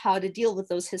out how to deal with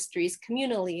those histories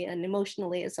communally and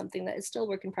emotionally is something that is still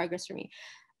work in progress for me.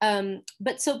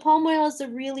 But so palm oil is a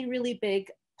really, really big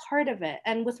part of it.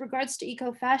 And with regards to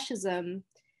ecofascism,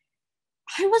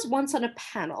 I was once on a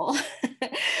panel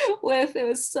with, it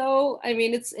was so, I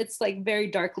mean, it's like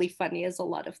very darkly funny, as a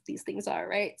lot of these things are,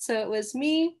 right? So it was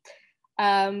me,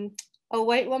 a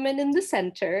white woman in the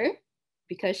center,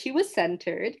 because she was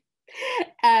centered.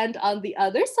 And on the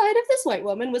other side of this white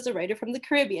woman was a writer from the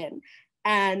Caribbean.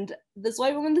 And this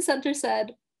white woman in the center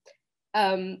said,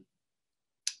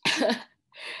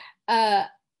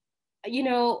 you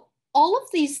know, all of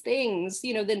these things,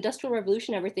 you know, the Industrial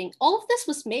Revolution, everything, all of this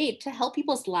was made to help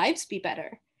people's lives be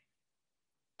better.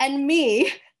 And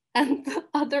me and the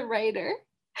other writer,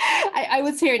 I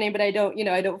would say her name, but I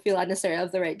don't feel I necessarily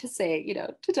have the right to say, you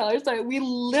know, to tell her story. We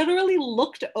literally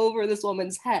looked over this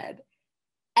woman's head,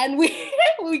 and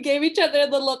we gave each other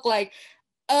the look like,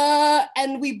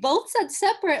 and we both said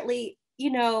separately, you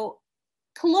know,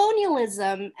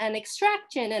 colonialism and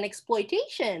extraction and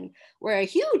exploitation were a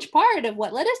huge part of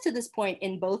what led us to this point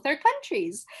in both our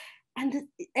countries. And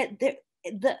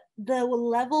the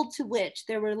level to which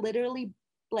there were literally,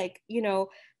 like, you know,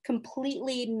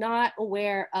 completely not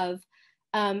aware of,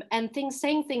 and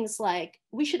saying things like,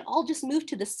 we should all just move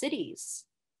to the cities.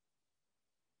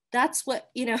 That's what,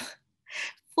 you know,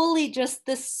 fully just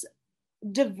this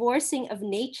divorcing of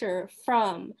nature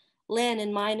from land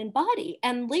and mind and body.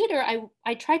 And later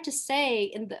I tried to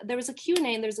say, there was a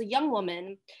Q&A, and there's a young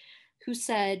woman who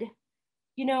said,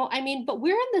 you know, I mean, but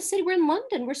we're in the city, we're in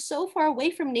London, we're so far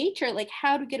away from nature. Like,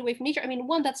 how to get away from nature? I mean,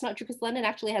 one, that's not true, because London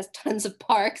actually has tons of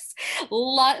parks.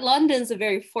 London's a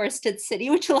very forested city,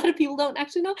 which a lot of people don't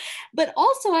actually know. But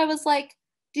also I was like,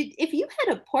 if you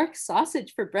had a pork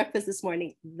sausage for breakfast this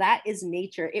morning, that is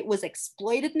nature. It was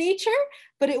exploited nature,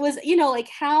 but it was, you know, like,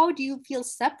 how do you feel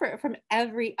separate from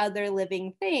every other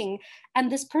living thing?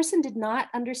 And this person did not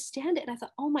understand it. And I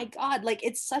thought, oh my God, like,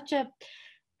 it's such a,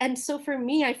 and so for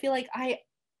me, I feel like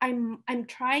I'm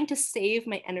trying to save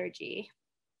my energy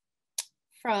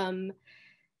from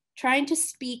trying to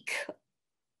speak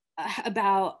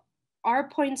about our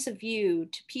points of view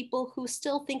to people who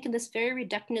still think in this very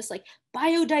reductionist, like,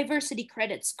 biodiversity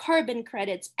credits, carbon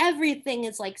credits, everything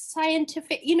is like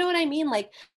scientific, you know what I mean?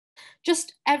 Like,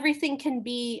 just everything can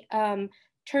be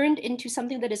turned into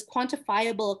something that is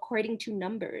quantifiable according to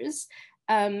numbers.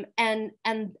 And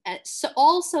so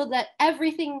also that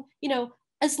everything, you know,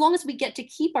 as long as we get to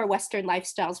keep our Western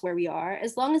lifestyles where we are,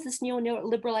 as long as this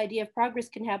neoliberal idea of progress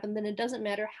can happen, then it doesn't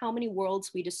matter how many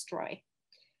worlds we destroy.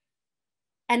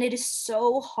 And it is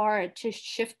so hard to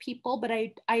shift people, but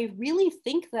I really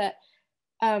think that,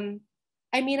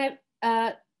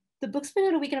 the book's been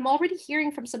out a week and I'm already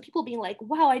hearing from some people being like,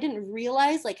 wow, I didn't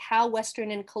realize like how Western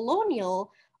and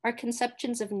colonial our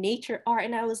conceptions of nature are.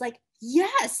 And I was like,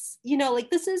 yes,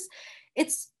 like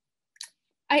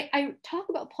I talk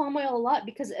about palm oil a lot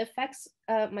because it affects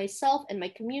myself and my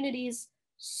communities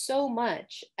so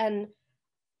much. And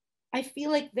I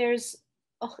feel like there is,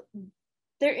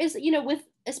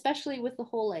 especially with the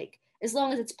whole, like, as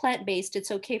long as it's plant-based,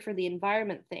 it's okay for the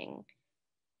environment thing,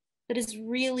 that is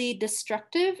really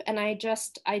destructive. And I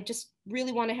just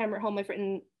really want to hammer it home. I've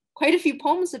written quite a few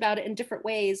poems about it in different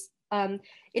ways, in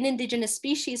indigenous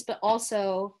species, but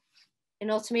also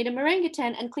in ultimatum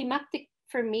orangutan and climactic.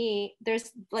 For me,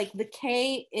 there's like the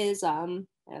K is I don't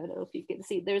know if you can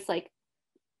see, there's like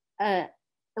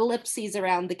ellipses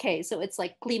around the K, so it's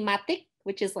like climatic,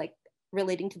 which is like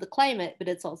relating to the climate, but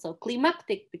it's also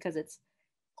climactic because it's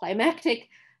climactic,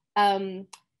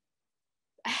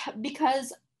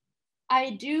 because I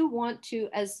do want to,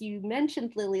 as you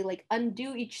mentioned, Lily, like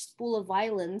undo each spool of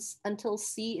violence until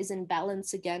C is in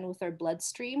balance again with our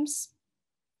bloodstreams.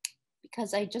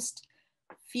 Because I just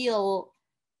feel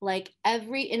like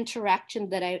every interaction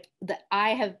that I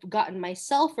have gotten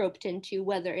myself roped into,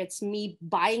 whether it's me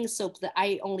buying soap that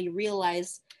I only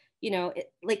realize, it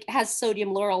like has sodium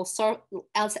lauryl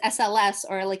SLS,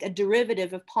 or like a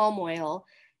derivative of palm oil,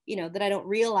 that I don't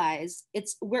realize.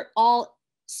 We're all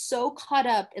so caught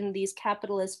up in these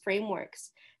capitalist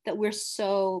frameworks that we're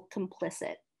so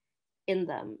complicit in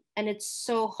them. And it's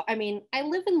so, I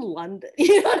live in London,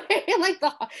 like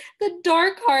the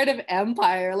dark heart of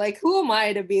empire. Like, who am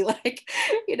I to be like,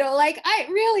 like, I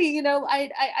really,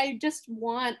 I just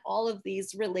want all of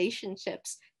these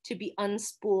relationships to be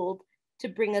unspooled, to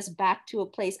bring us back to a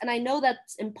place. And I know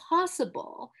that's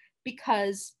impossible,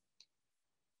 because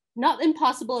not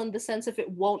impossible in the sense of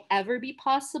it won't ever be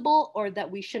possible or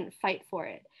that we shouldn't fight for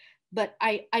it. But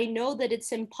I know that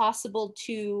it's impossible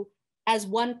to, as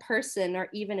one person or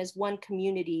even as one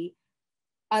community,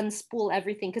 unspool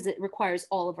everything, because it requires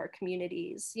all of our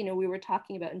communities. We were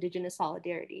talking about indigenous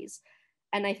solidarities.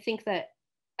 And I think that,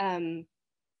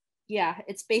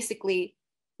 it's basically,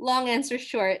 long answer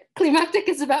short, climactic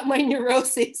is about my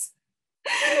neuroses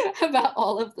about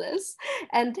all of this,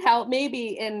 and how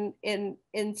maybe in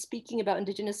speaking about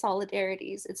indigenous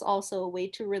solidarities, it's also a way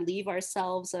to relieve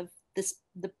ourselves of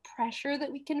the pressure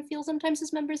that we can feel sometimes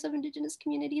as members of indigenous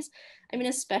communities.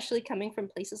 Especially coming from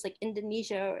places like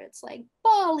Indonesia, where it's like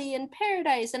Bali and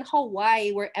paradise, and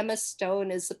Hawaii, where Emma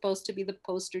Stone is supposed to be the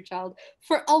poster child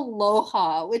for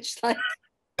aloha, which like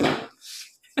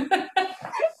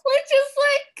which is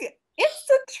like, it's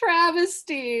a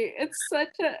travesty. It's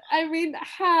such a,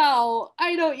 how?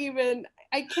 I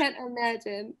can't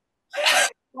imagine.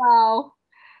 Wow.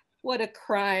 What a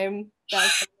crime.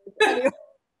 Anyway.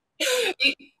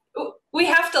 We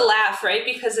have to laugh, right?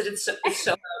 Because it's so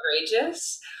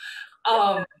outrageous.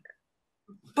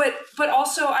 But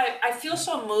also I feel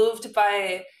so moved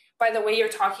by the way you're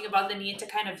talking about the need to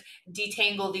kind of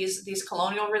detangle these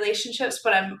colonial relationships.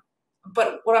 But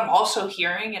what I'm also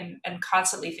hearing and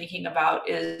constantly thinking about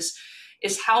is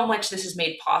how much this is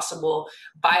made possible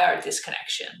by our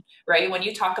disconnection, right? When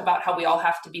you talk about how we all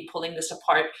have to be pulling this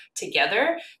apart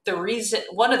together,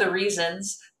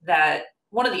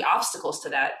 one of the obstacles to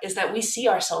that is that we see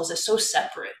ourselves as so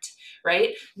separate,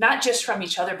 right? Not just from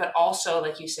each other, but also,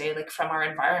 like you say, like from our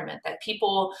environment, that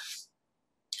people,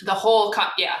 the whole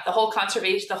conversation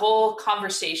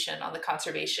on the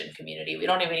conservation community, we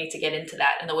don't even need to get into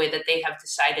that, in the way that they have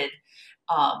decided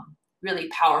really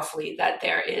powerfully that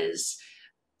there is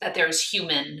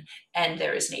human and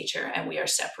there is nature, and we are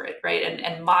separate, right?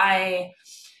 And my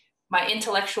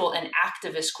intellectual and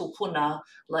activist kupuna,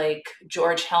 like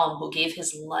George Helm, who gave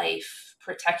his life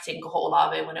protecting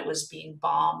Kaho'olawe when it was being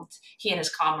bombed. He and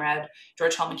his comrade,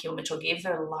 George Helm and Kimo Mitchell, gave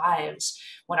their lives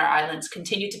when our islands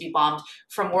continued to be bombed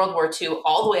from World War II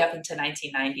all the way up into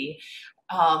 1990.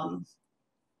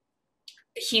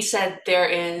 He said there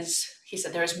is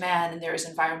man and there is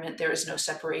environment, there is no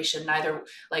separation, neither,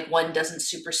 like, one doesn't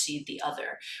supersede the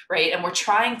other, right? And we're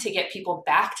trying to get people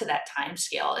back to that time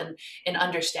scale, and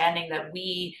understanding that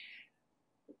we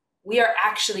are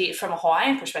actually, from a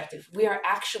Hawaiian perspective, we are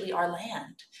actually our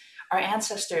land. Our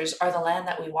ancestors are the land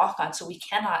that we walk on, so we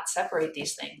cannot separate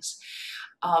these things.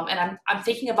 And I'm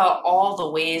thinking about all the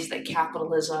ways that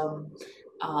capitalism,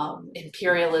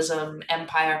 imperialism,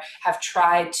 empire have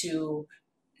tried to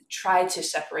tried to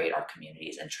separate our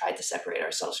communities and tried to separate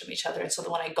ourselves from each other. And so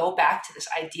when I go back to this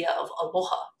idea of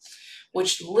aloha,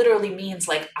 which literally means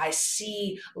like, I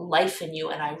see life in you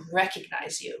and I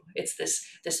recognize you. It's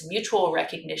this mutual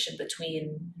recognition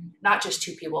between not just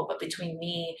two people, but between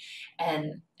me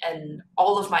and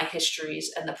all of my histories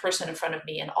and the person in front of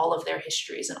me and all of their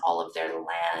histories and all of their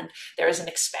land. There is an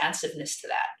expansiveness to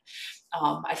that.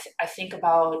 I think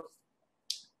about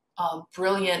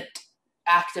brilliant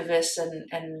activists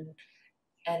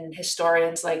and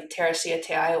historians like Teresia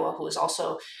Te Iowa, who is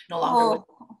also no longer with,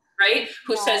 right?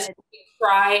 Who says we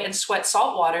cry and sweat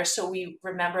salt water, so we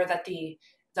remember that the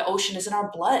ocean is in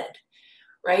our blood,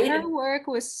 right? Her work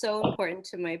was so important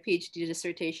to my PhD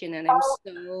dissertation, and I'm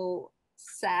so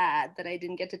sad that I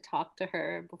didn't get to talk to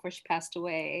her before she passed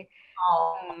away.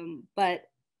 But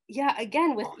yeah,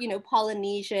 again, with, you know,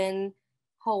 Polynesian,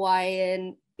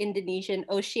 Hawaiian, Indonesian,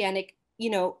 Oceanic, you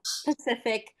know,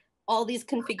 Pacific, all these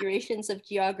configurations of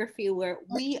geography where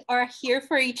we are here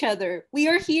for each other. We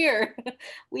are here.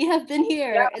 We have been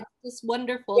here. Yeah. It's just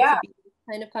wonderful to be in this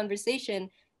kind of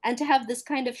conversation and to have this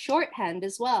kind of shorthand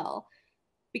as well.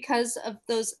 Because of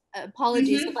those,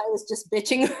 apologies if I was just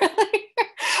bitching earlier,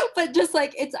 but just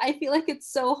like I feel like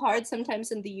it's so hard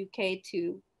sometimes in the UK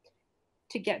to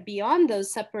get beyond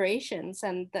those separations,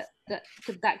 and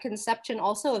that conception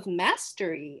also of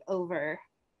mastery over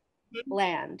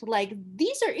land. Like,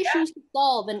 these are issues to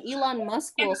solve, and Elon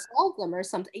Musk will solve them or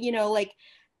something, you know, like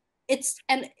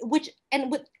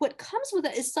what comes with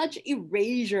it is such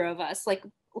erasure of us, like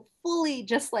fully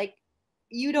just like,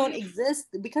 you don't exist,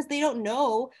 because they don't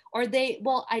know, or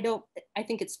I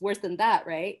think it's worse than that,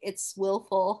 right? It's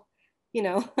willful, you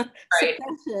know,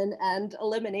 suppression and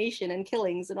elimination and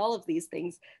killings and all of these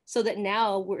things, so that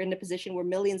now we're in a position where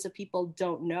millions of people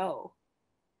don't know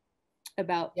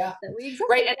about that we exist.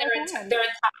 Right,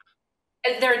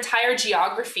 and their entire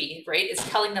geography, right, is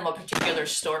telling them a particular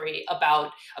story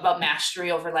about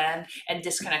mastery over land and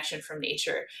disconnection from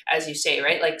nature, as you say,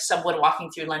 right? Like, someone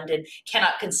walking through London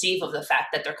cannot conceive of the fact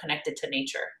that they're connected to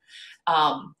nature,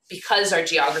 because our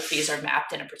geographies are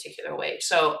mapped in a particular way.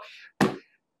 So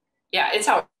yeah, it's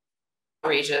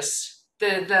outrageous.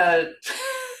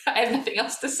 I have nothing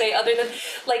else to say other than,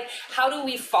 like, how do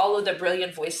we follow the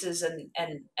brilliant voices and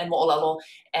mo'olelo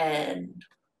and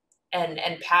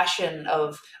passion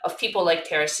of people like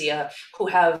Teresia, who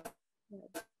have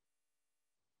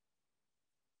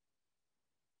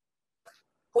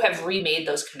remade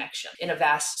those connections in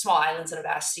small islands in a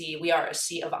vast sea. We are a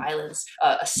sea of islands,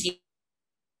 a sea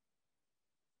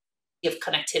of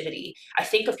connectivity. I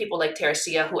think of people like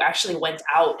Teresia, who actually went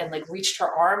out and like reached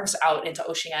her arms out into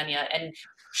Oceania, and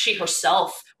she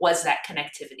herself was that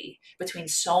connectivity between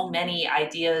so many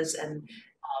ideas and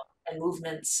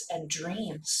movements and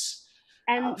dreams.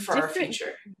 And for our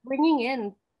future, bringing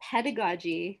in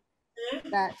pedagogy,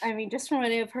 that, I mean, just from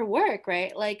any of her work,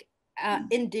 right? Like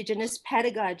indigenous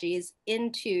pedagogies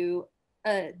into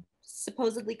a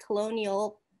supposedly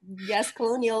colonial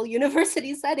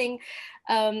university setting.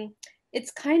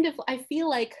 It's kind of, I feel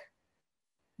like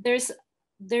there's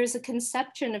a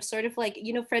conception of sort of like,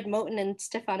 you know, Fred Moten and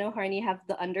Stefano Harney have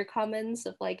the undercommons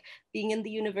of like being in the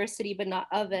university but not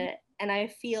of it. And I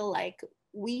feel like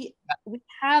we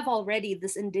have already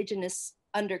this indigenous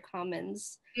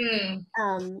undercommons,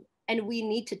 and we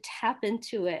need to tap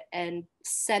into it and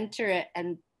center it,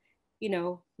 and, you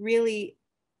know, really,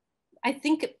 I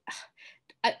think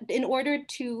in order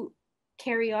to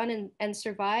carry on and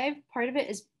survive, part of it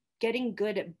is getting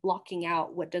good at blocking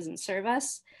out what doesn't serve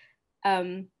us,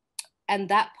 and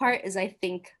that part is, I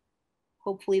think,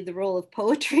 hopefully the role of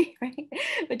poetry, right?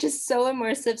 Which is so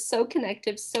immersive, so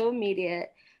connective, so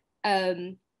immediate.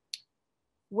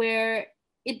 Where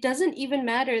it doesn't even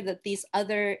matter that these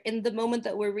other, in the moment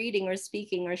that we're reading or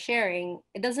speaking or sharing,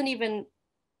 it doesn't even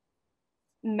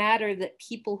matter that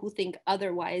people who think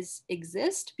otherwise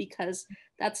exist, because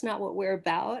that's not what we're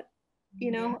about,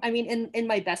 you know? I mean, in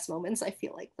my best moments, I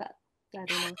feel like that. I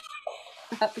don't know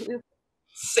about you.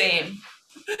 Same.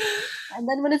 And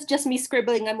then when it's just me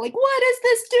scribbling, I'm like, what is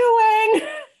this doing?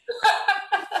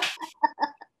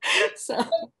 So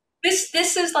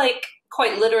this is like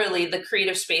quite literally the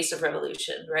creative space of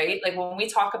revolution, right? Like, when we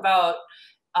talk about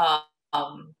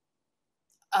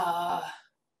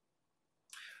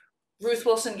Ruth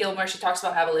Wilson Gilmore, she talks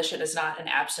about abolition as not an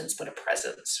absence but a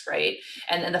presence, right?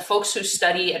 And the folks who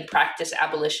study and practice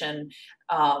abolition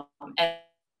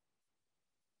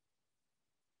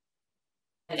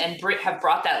and have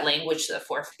brought that language to the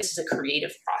forefront. This is a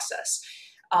creative process.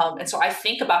 And so I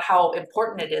think about how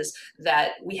important it is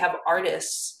that we have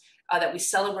artists that we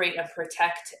celebrate and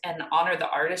protect and honor the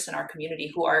artists in our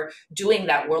community who are doing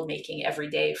that world making every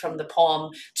day, from the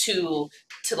poem to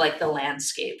like the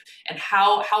landscape. And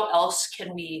how else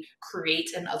can we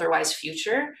create an otherwise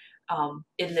future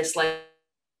in this like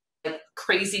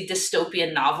crazy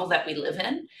dystopian novel that we live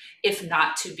in, if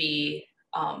not to be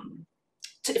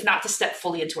if not to step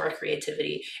fully into our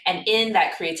creativity, and in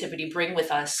that creativity bring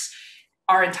with us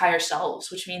our entire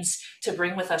selves, which means to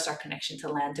bring with us our connection to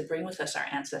land, to bring with us our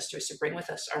ancestors, to bring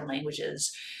with us our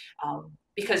languages.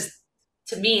 Because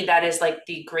to me, that is like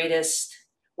the greatest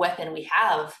weapon we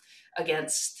have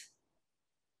against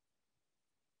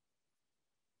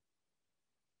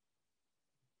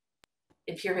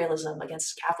imperialism,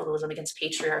 against capitalism, against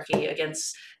patriarchy,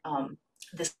 against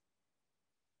this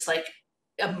like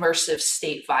immersive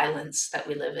state violence that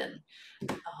we live in.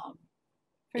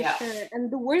 For sure.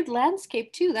 And the word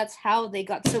landscape too, that's how they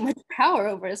got so much power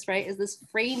over us, right? Is this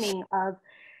framing of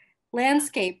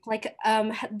landscape. Like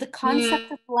the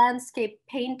concept of landscape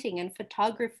painting and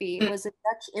photography was a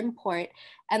Dutch import.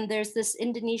 And there's this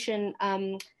Indonesian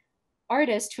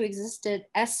artist who existed,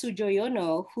 S.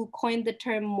 Sujoyono, who coined the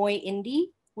term Mooi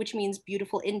Indi, which means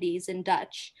beautiful Indies in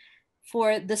Dutch,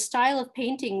 for the style of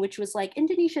painting, which was like,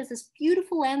 Indonesia is this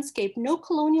beautiful landscape, no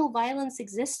colonial violence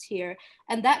exists here.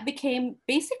 And that became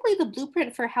basically the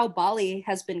blueprint for how Bali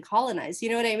has been colonized. You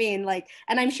know what I mean? Like,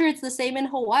 and I'm sure it's the same in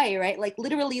Hawaii, right? Like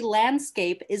literally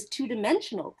landscape is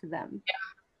two-dimensional to them.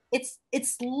 Yeah.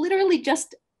 It's literally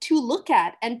just to look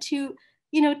at and to,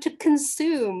 you know, to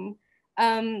consume.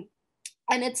 And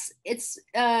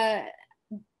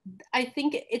I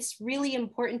think it's really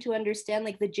important to understand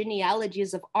like the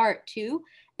genealogies of art too,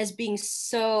 as being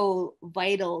so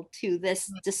vital to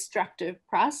this destructive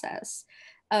process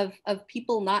of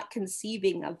people not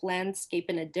conceiving of landscape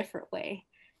in a different way,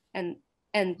 and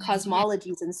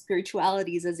cosmologies and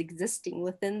spiritualities as existing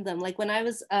within them. Like when I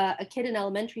was a kid in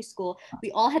elementary school,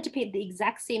 we all had to paint the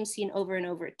exact same scene over and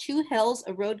over: two hills,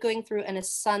 a road going through, and a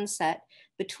sunset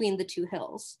between the two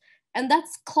hills. And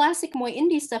that's classic Mooi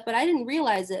Indi stuff, but I didn't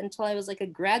realize it until I was like a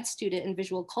grad student in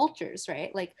visual cultures,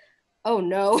 right? Like, oh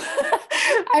no,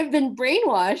 I've been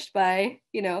brainwashed by,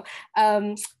 you know,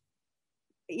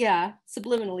 yeah,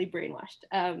 subliminally brainwashed,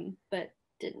 but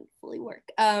didn't fully work.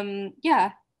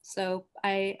 Yeah, so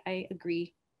I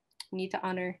agree. We need to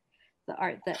honor the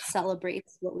art that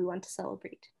celebrates what we want to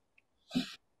celebrate.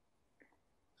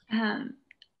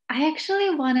 I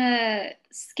actually want to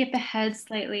skip ahead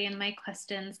slightly in my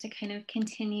questions to kind of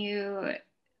continue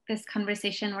this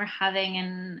conversation we're having,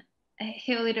 and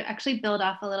Heoli, to actually build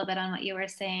off a little bit on what you were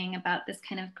saying about this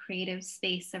kind of creative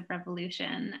space of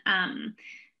revolution.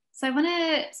 So I want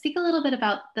to speak a little bit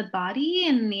about the body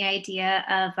and the idea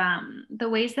of the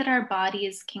ways that our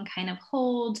bodies can kind of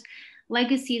hold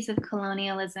legacies of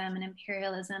colonialism and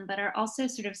imperialism, but are also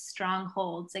sort of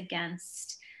strongholds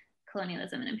against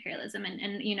colonialism and imperialism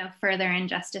and you know, further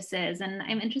injustices. And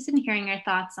I'm interested in hearing your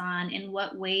thoughts on in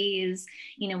what ways,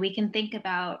 you know, we can think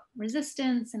about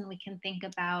resistance, and we can think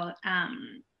about,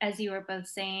 as you were both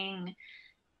saying,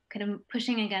 kind of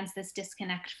pushing against this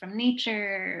disconnect from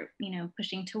nature, you know,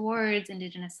 pushing towards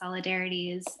indigenous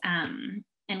solidarities, and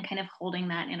kind of holding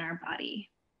that in our body,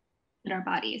 in our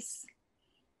bodies.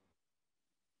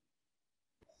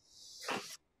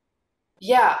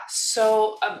 Yeah,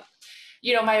 so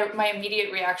you know, my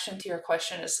immediate reaction to your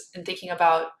question is, in thinking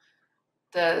about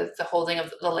the holding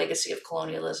of the legacy of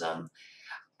colonialism,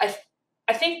 I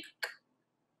think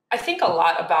a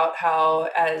lot about how,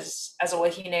 as a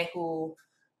wahine who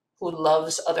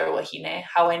loves other wahine,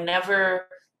 how I never,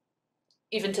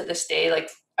 even to this day, like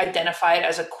identified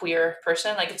as a queer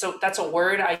person. Like that's a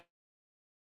word I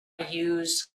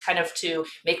use kind of to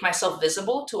make myself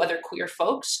visible to other queer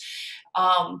folks.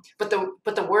 But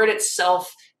the word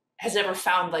itself has never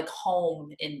found like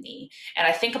home in me. And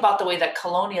I think about the way that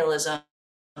colonialism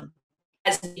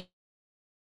has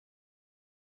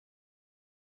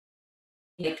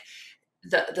like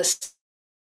the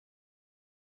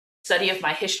study of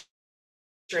my history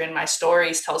and my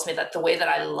stories tells me that the way that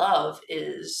I love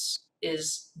is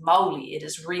Maoli. It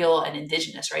is real and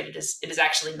indigenous, right? It is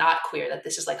actually not queer, that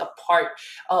this is like a part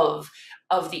of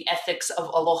the ethics of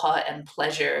aloha and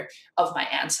pleasure of my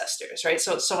ancestors, right?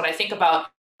 So when I think about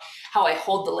how I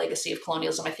hold the legacy of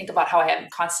colonialism, I think about how I am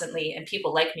constantly, and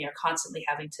people like me are constantly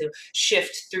having to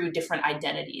shift through different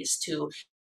identities to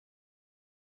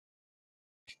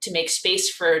make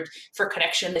space for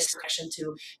connection, this connection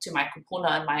to my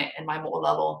kupuna and my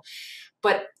mo'olelo.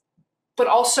 But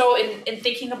also in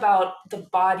thinking about the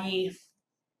body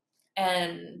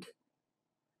and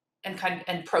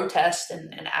protest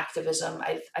and activism,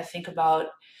 I think about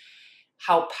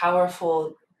how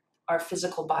powerful our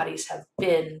physical bodies have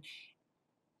been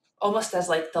almost as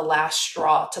like the last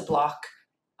straw to block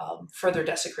further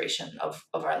desecration of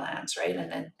our lands, right?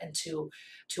 And to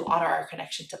honor our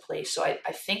connection to place. So I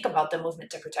think about the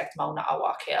movement to protect Mauna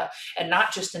Awakea, and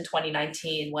not just in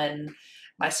 2019 when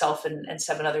myself and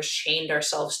 7 others chained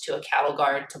ourselves to a cattle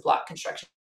guard to block construction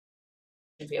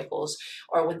vehicles,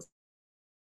 or when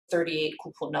 38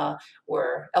 kupuna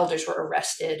where elders were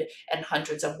arrested and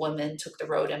hundreds of women took the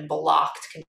road and blocked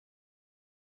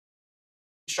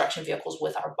construction vehicles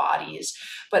with our bodies.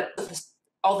 But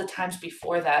all the times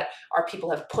before that, our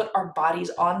people have put our bodies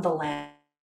on the land,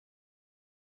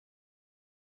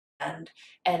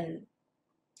 and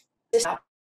this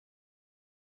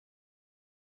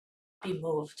be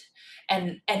moved.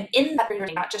 And in that,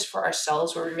 not just for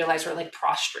ourselves, where we realize we're like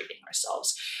prostrating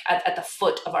ourselves at the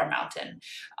foot of our mountain,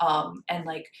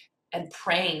 and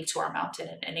praying to our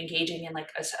mountain, and engaging in like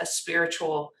a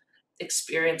spiritual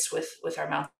experience with our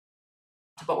mountain.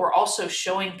 But we're also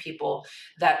showing people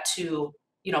that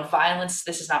violence,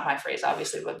 this is not my phrase,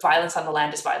 obviously, but violence on the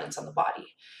land is violence on the body,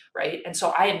 right? And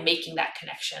so I am making that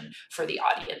connection for the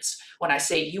audience when I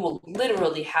say you will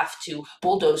literally have to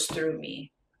bulldoze through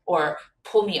me or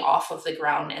pull me off of the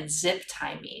ground and zip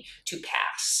tie me to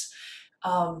pass.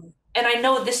 And I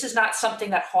know this is not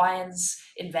something that Hawaiians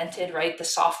invented, right? The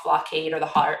soft blockade or the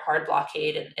hard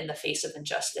blockade in the face of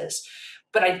injustice.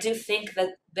 But I do think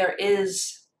that there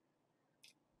is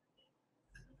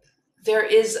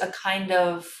a kind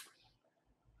of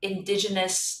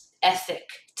indigenous ethic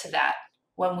to that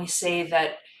when we say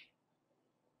that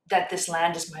this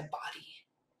land is my body,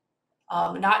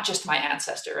 not just my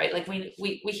ancestor, right? Like we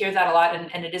hear that a lot,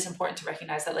 and it is important to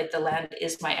recognize that like the land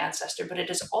is my ancestor, but it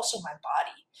is also my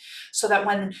body. So that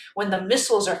when the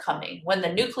missiles are coming, when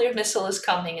the nuclear missile is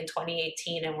coming in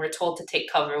 2018 and we're told to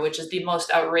take cover, which is the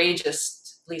most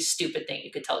outrageously stupid thing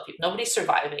you could tell people. Nobody's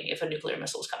surviving if a nuclear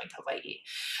missile is coming to Hawaii.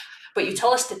 But you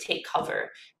tell us to take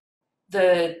cover.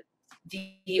 The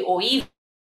oiwi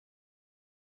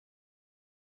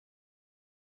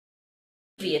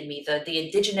in me, the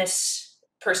indigenous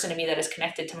person in me that is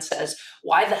connected to me says,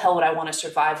 why the hell would I want to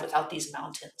survive without these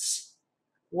mountains?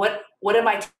 What am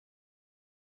I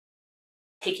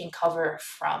taking cover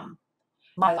from?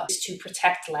 My job is to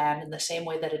protect land in the same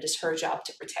way that it is her job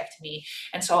to protect me.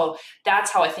 And so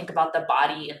that's how I think about the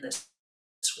body in this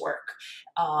work.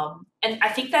 And I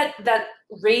think that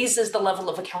raises the level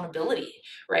of accountability,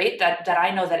 right? That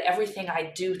I know that everything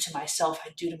I do to myself, I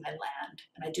do to my land,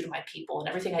 and I do to my people, and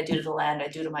everything I do to the land, I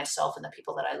do to myself and the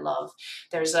people that I love.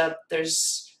 There's,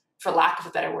 for lack of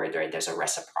a better word, right, there's a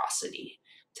reciprocity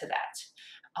to that.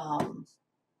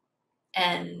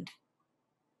 And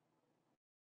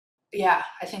yeah,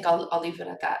 I think I'll leave it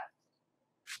at that.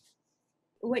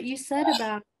 What you said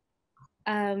about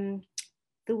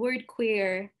the word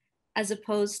queer as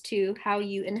opposed to how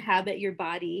you inhabit your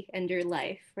body and your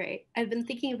life, right? I've been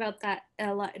thinking about that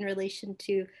a lot in relation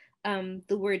to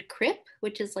the word crip,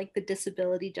 which is like the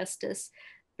disability justice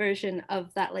version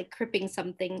of that. Like cripping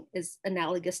something is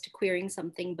analogous to queering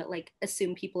something, but like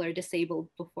assume people are disabled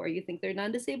before you think they're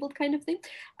non-disabled kind of thing.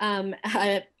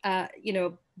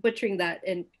 Butchering that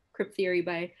in Crip Theory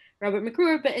by Robert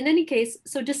McClure. But in any case,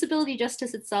 so disability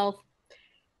justice itself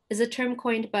is a term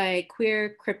coined by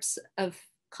queer crips of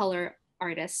color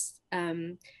artists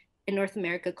in North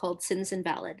America called Sins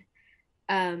Invalid.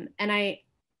 And I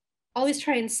always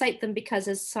try and cite them because,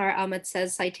 as Sarah Ahmed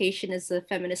says, citation is a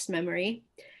feminist memory.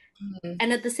 Mm-hmm.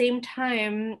 And at the same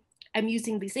time, I'm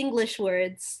using these English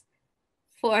words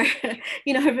for, I've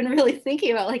been really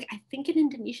thinking about, like, I think in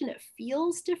Indonesian it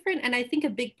feels different. And I think a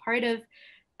big part of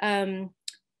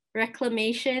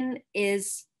reclamation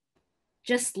is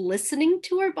just listening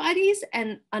to our bodies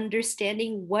and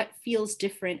understanding what feels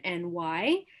different and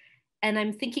why. And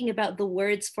I'm thinking about the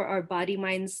words for our body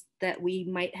minds that we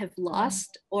might have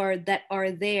lost or that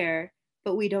are there,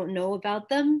 but we don't know about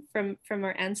them from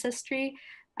our ancestry.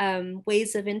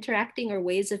 Ways of interacting or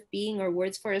ways of being or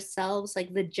words for ourselves,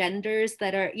 like the genders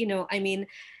that are,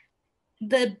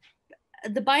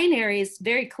 the binary is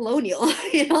very colonial,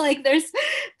 like there's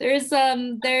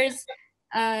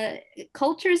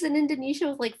cultures in Indonesia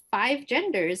with like 5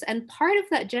 genders, and part of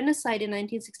that genocide in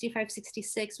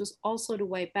 1965-66 was also to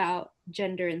wipe out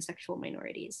gender and sexual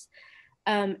minorities.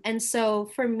 And so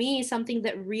for me, something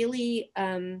that really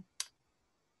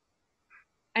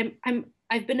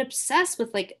I've been obsessed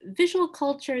with, like, visual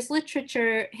cultures,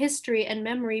 literature, history, and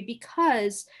memory,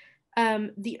 because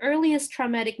the earliest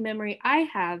traumatic memory I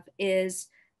have is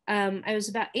I was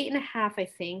about 8.5, I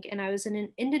think, and I was in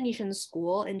an Indonesian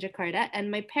school in Jakarta,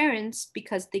 and my parents,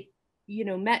 because they,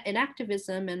 met in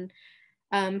activism and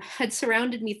had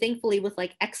surrounded me, thankfully, with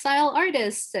like exile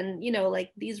artists and, you know,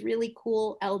 like these really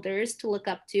cool elders to look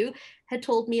up to, had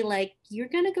told me like, you're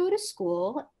going to go to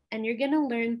school and you're going to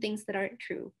learn things that aren't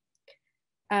true.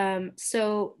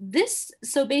 So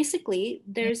basically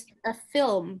there's a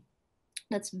film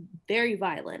that's very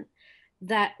violent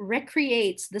that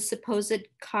recreates the supposed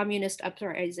communist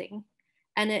uprising.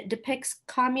 And it depicts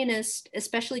communist,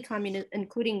 especially communist,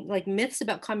 including like myths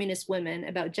about communist women,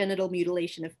 about genital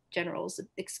mutilation of generals,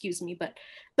 excuse me. But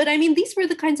I mean, these were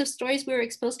the kinds of stories we were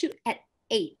exposed to at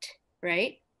 8,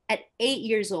 right? At 8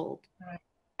 years old,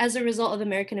 as a result of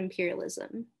American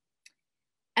imperialism.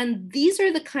 And these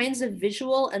are the kinds of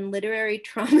visual and literary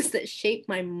traumas that shape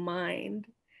my mind.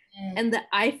 And that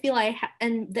I feel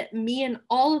and that me and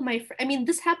all of my, I mean,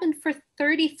 this happened for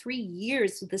 33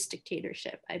 years with this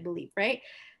dictatorship, I believe, right?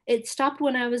 It stopped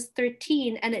when I was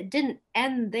 13 and it didn't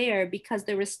end there because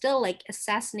there were still like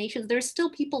assassinations. There's still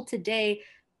people today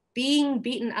being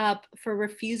beaten up for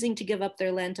refusing to give up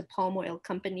their land to palm oil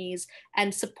companies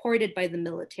and supported by the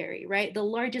military, right? The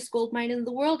largest gold mine in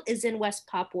the world is in West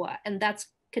Papua, and that's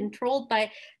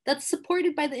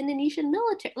supported by the Indonesian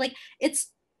military. Like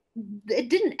it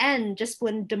didn't end just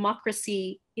when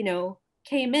democracy, you know,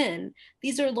 came in.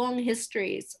 These are long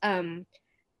histories. And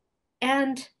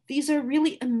these are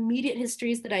really immediate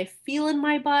histories that I feel in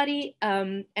my body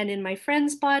and in my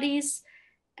friends' bodies.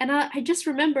 And I just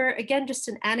remember, again, just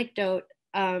an anecdote.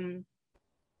 There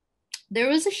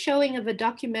was a showing of a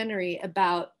documentary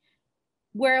about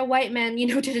where a white man, you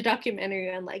know, did a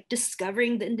documentary on like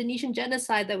discovering the Indonesian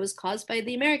genocide that was caused by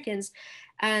the Americans.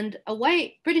 And a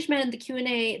white British man in the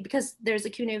Q&A, because there's a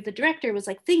Q&A with the director, was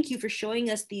like, thank you for showing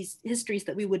us these histories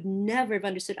that we would never have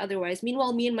understood otherwise.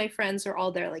 Meanwhile, me and my friends are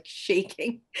all there like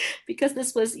shaking because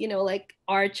this was, you know, like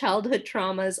our childhood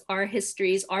traumas, our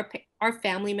histories, our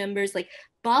family members. Like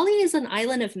Bali is an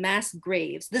island of mass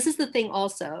graves. This is the thing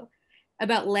also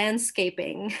about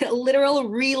landscaping, literal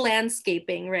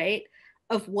re-landscaping, right?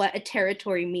 Of what a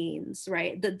territory means,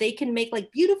 right? That they can make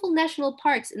like beautiful national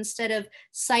parks instead of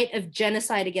site of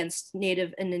genocide against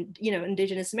Native and, you know,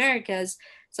 Indigenous Americas.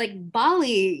 It's like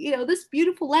Bali, you know, this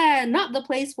beautiful land, not the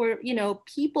place where, you know,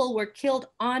 people were killed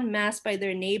en masse by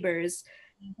their neighbors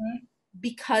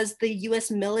because the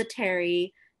US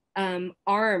military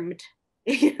armed,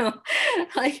 you know,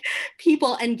 like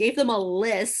people and gave them a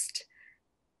list.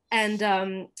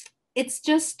 And it's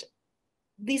just,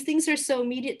 these things are so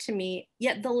immediate to me,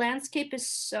 yet the landscape is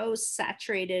so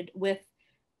saturated with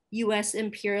US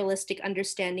imperialistic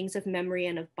understandings of memory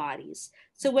and of bodies.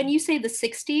 So when you say the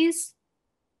 60s,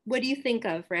 what do you think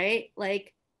of, right?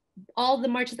 Like all the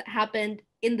marches that happened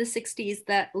in the 60s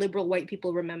that liberal white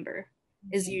people remember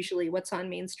is usually what's on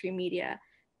mainstream media.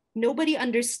 Nobody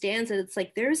understands that it's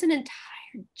like there's an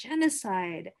entire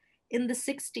genocide in the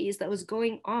 60s that was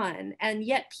going on, and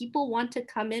yet people want to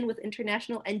come in with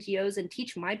international NGOs and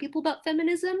teach my people about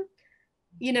feminism,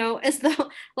 you know, as though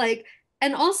like,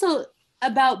 and also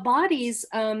about bodies.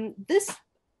 This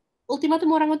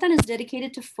Ultimatum Orangutan is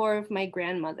dedicated to 4 of my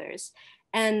grandmothers,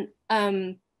 and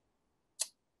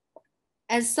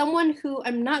as someone who,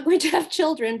 I'm not going to have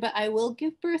children, but I will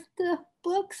give birth to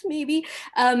books maybe,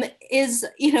 is,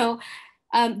 you know,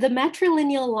 the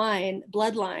matrilineal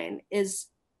bloodline is,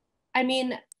 I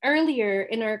mean, earlier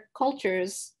in our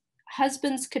cultures,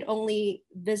 husbands could only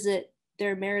visit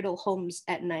their marital homes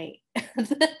at night.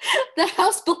 The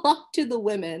house belonged to the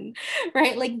women,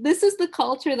 right? Like this is the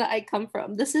culture that I come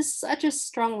from. This is such a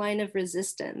strong line of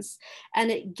resistance. And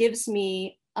it gives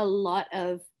me a lot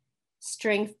of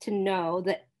strength to know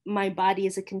that my body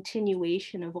is a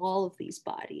continuation of all of these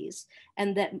bodies,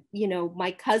 and that, you know,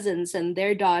 my cousins and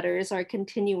their daughters are a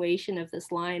continuation of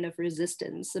this line of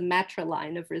resistance, a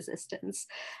matriline of resistance.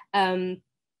 And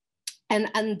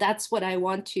that's what I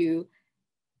want to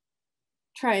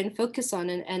try and focus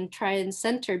on and try and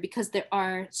center, because there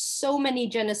are so many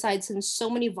genocides and so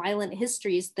many violent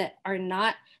histories that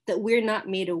we're not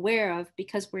made aware of,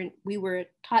 because we were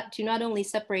taught to not only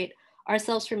separate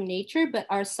ourselves from nature, but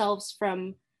ourselves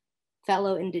from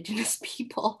fellow Indigenous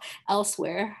people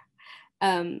elsewhere.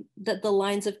 That the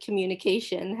lines of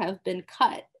communication have been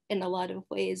cut in a lot of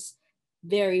ways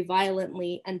very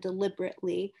violently and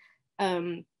deliberately.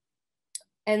 And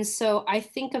so I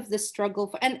think of this struggle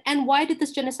for, and why did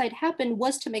this genocide happen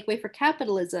was to make way for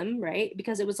capitalism, right?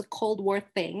 Because it was a Cold War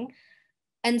thing.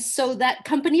 And so that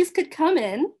companies could come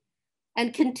in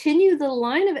and continue the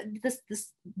line of it,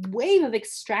 this wave of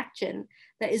extraction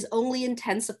that is only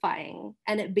intensifying.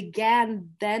 And it began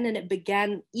then, and it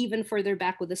began even further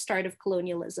back with the start of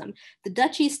colonialism. The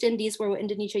Dutch East Indies were what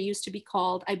Indonesia used to be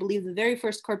called. I believe the very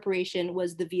first corporation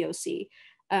was the VOC.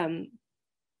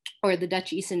 or the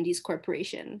Dutch East Indies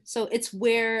Corporation. So it's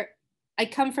where I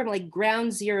come from, like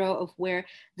ground zero of where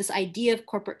this idea of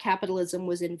corporate capitalism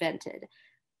was invented.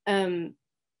 And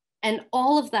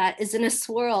all of that is in a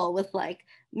swirl with like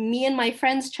me and my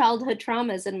friends' childhood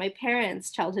traumas and my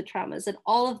parents' childhood traumas and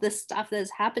all of this stuff that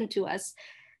has happened to us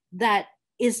that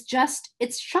is just,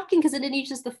 it's shocking because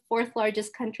Indonesia is the fourth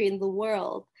largest country in the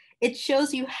world. It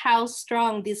shows you how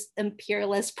strong this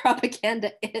imperialist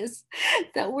propaganda is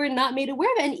that we're not made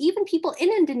aware of. And even people in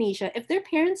Indonesia, if their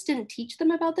parents didn't teach them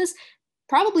about this,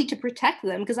 probably to protect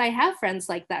them, because I have friends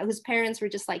like that whose parents were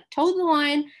just like, toe the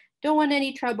line, don't want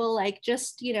any trouble, like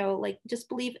just, you know, like just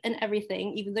believe in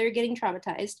everything, even though you're getting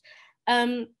traumatized,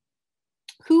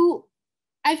 who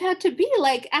I've had to be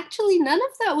like, actually, none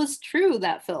of that was true,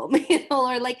 that film, you know,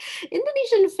 or like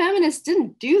Indonesian feminists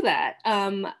didn't do that.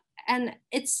 And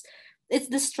it's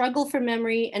the struggle for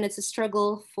memory, and it's a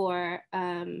struggle for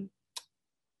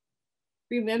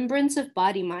remembrance of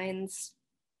body minds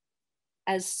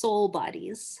as soul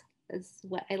bodies, is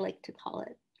what I like to call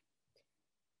it.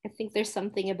 I think there's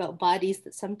something about bodies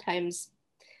that sometimes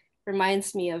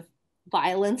reminds me of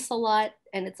violence a lot.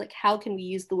 And it's like, how can we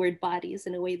use the word bodies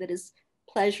in a way that is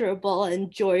pleasurable and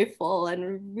joyful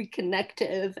and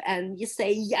reconnective? And you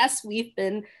say, yes, we've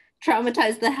been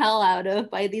traumatized the hell out of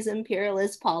by these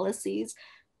imperialist policies,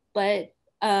 but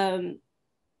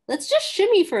let's just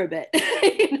shimmy for a bit,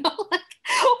 you know, like,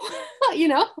 you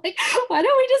know, like, why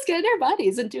don't we just get in our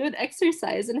bodies and do an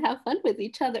exercise and have fun with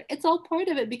each other? It's all part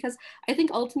of it, because I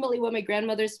think ultimately what my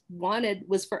grandmothers wanted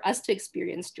was for us to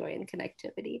experience joy and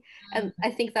connectivity. And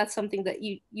I think that's something that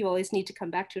you always need to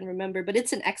come back to and remember. But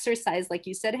it's an exercise, like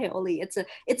you said, Heoli.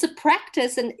 It's a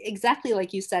practice, and exactly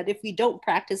like you said, if we don't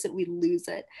practice it, we lose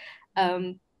it.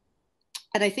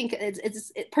 And I think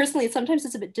personally, sometimes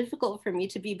it's a bit difficult for me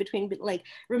to be between like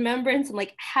remembrance and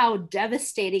like how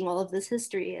devastating all of this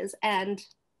history is, and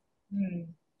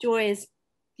joy is,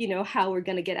 you know, how we're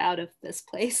going to get out of this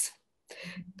place.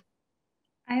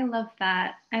 I love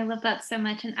that. I love that so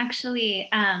much. And actually,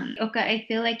 Oka, I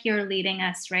feel like you're leading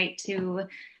us right to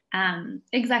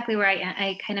exactly where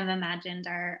I kind of imagined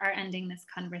our ending this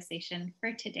conversation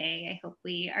for today. I hope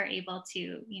we are able to,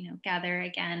 you know, gather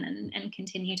again and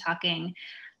continue talking.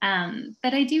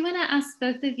 But I do want to ask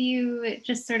both of you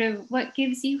just sort of what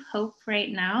gives you hope right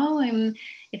now.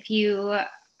 If you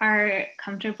are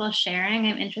comfortable sharing,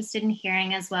 I'm interested in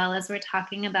hearing, as well as we're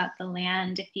talking about the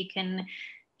land, if you can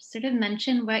sort of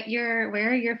mention where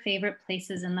are your favorite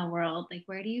places in the world? Like,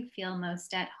 where do you feel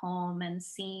most at home and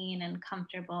seen and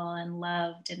comfortable and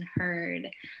loved and heard?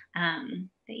 But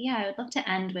yeah, I would love to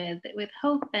end with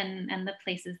hope and the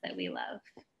places that we love.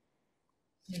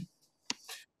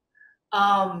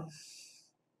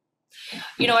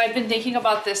 You know, I've been thinking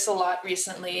about this a lot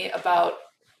recently,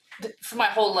 for my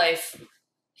whole life,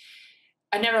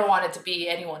 I never wanted to be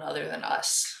anyone other than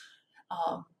us.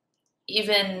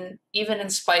 Even in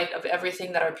spite of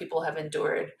everything that our people have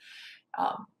endured,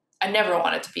 I never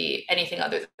wanted to be anything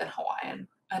other than Hawaiian.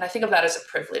 And I think of that as a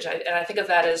privilege. And I think of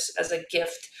that as a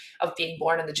gift of being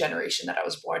born in the generation that I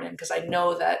was born in, because I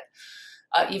know that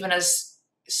even as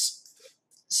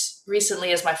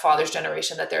recently as my father's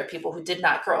generation, that there are people who did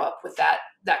not grow up with that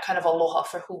kind of aloha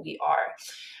for who we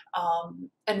are.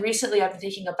 And recently I've been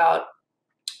thinking about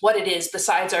what it is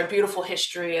besides our beautiful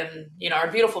history and, you know,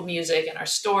 our beautiful music and our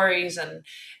stories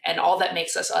and all that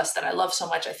makes us us, that I love so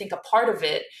much. I think a part of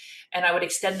it, and I would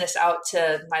extend this out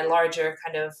to my larger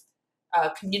kind of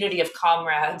community of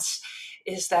comrades,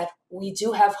 is that we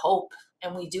do have hope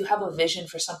and we do have a vision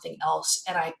for something else.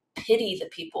 And I pity the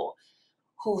people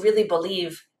who really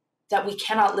believe that we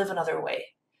cannot live another way.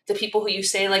 The people who you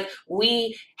say, like,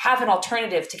 we have an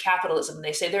alternative to capitalism. And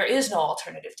they say there is no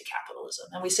alternative to capitalism.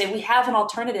 And we say we have an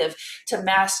alternative to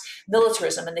mass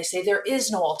militarism. And they say there is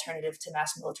no alternative to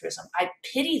mass militarism. I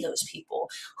pity those people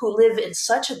who live in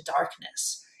such a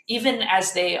darkness, even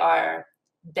as they are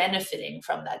benefiting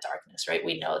from that darkness, right?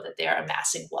 We know that they are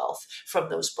amassing wealth from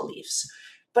those beliefs.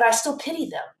 But I still pity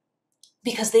them,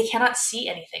 because they cannot see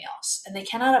anything else and they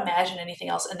cannot imagine anything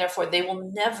else. And therefore they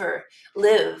will never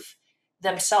live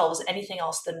themselves anything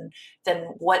else than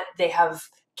what they have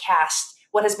cast,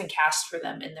 what has been cast for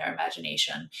them in their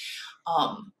imagination.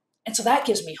 And so that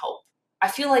gives me hope. I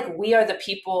feel like we are the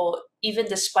people, even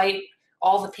despite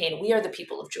all the pain, we are the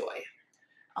people of joy.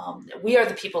 We are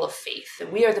the people of faith,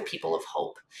 and we are the people of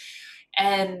hope.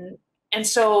 And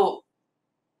so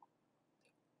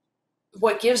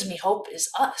what gives me hope is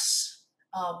us.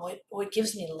 What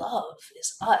gives me love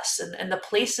is us. And the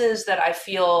places that I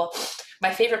feel,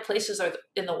 my favorite places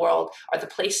in the world are the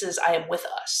places I am with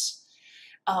us.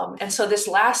 And so this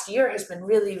last year has been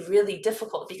really, really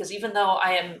difficult because even though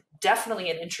I am definitely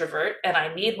an introvert and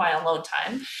I need my alone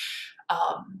time,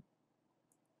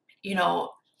 you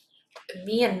know,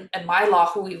 me and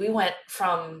Myla, who we went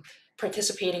from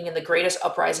participating in the greatest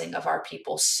uprising of our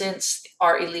people since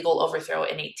our illegal overthrow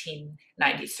in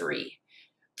 1893,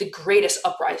 the greatest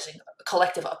uprising,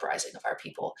 collective uprising of our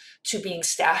people, to being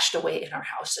stashed away in our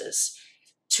houses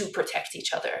to protect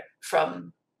each other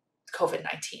from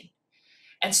COVID-19.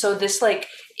 And so this like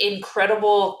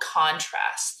incredible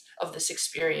contrast of this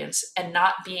experience and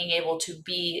not being able to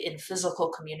be in physical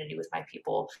community with my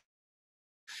people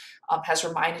has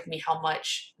reminded me how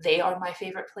much they are my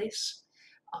favorite place.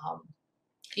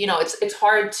 You know, it's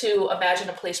hard to imagine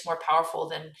a place more powerful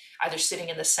than either sitting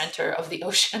in the center of the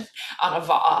ocean on a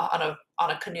va'a, on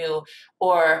a canoe,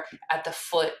 or at the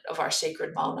foot of our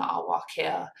sacred mauna a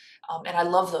Wakea. And I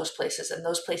love those places, and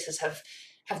those places have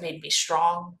made me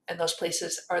strong. And those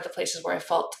places are the places where I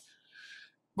felt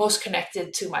most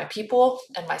connected to my people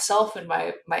and myself and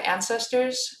my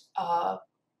ancestors.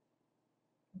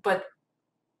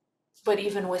 But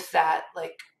even with that,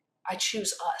 like, I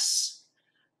choose us.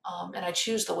 And I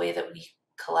choose the way that we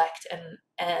collect,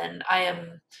 and I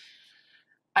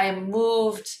am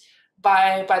moved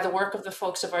by the work of the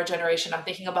folks of our generation. I'm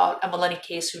thinking about Emeleni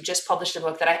Case, who just published a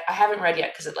book that I haven't read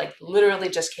yet because it like literally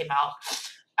just came out.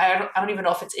 I don't even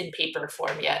know if it's in paper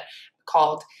form yet,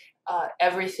 called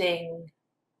Everything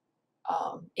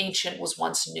Ancient Was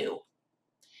Once New.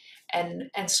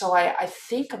 And so I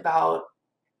think about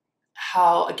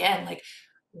how, again, like,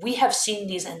 we have seen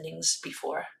these endings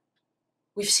before.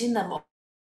 We've seen them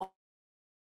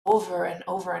over and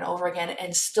over and over again,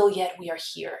 and still yet we are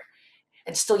here,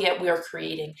 and still yet we are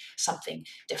creating something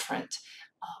different.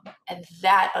 And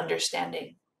that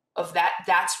understanding of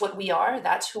that's what we are,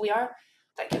 that's who we are,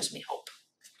 that gives me hope.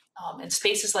 And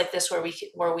spaces like this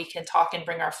where we can talk and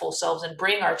bring our full selves and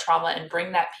bring our trauma and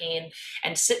bring that pain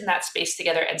and sit in that space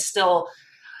together and still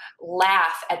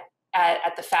laugh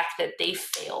at the fact that they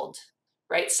failed.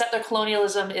 Right? Settler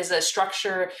colonialism is a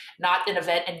structure, not an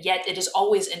event, and yet it is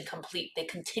always incomplete. They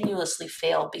continuously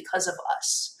fail because of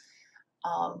us.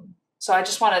 So I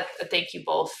just want to thank you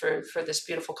both for this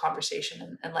beautiful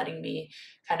conversation and letting me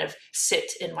kind of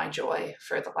sit in my joy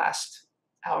for the last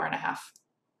hour and a half.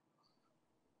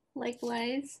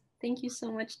 Likewise. Thank you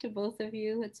so much to both of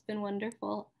you. It's been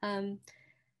wonderful.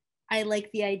 I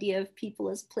like the idea of people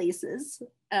as places,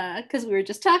 because we were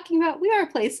just talking about we are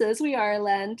places, we are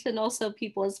land, and also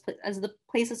people as the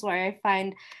places where I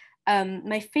find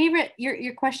my favorite,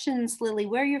 your questions, Lily,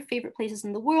 where are your favorite places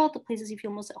in the world, the places you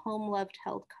feel most at home, loved,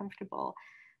 held, comfortable?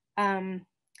 One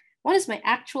is my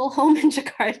actual home in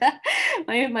Jakarta,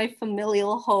 my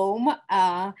familial home,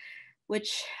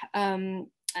 which I'm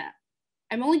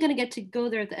only going to get to go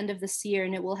there at the end of this year,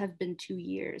 and it will have been 2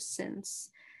 years since.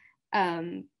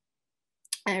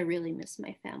 I really miss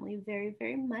my family very,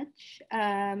 very much.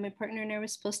 My partner and I were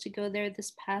supposed to go there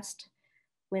this past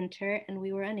winter, and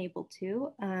we were unable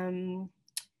to. And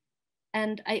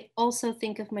I also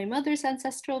think of my mother's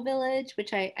ancestral village,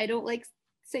 which I don't like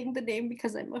saying the name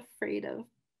because I'm afraid of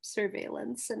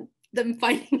surveillance and them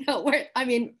finding out where, I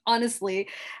mean, honestly,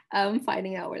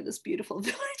 finding out where this beautiful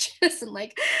village is and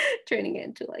like turning it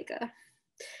into like a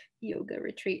yoga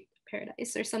retreat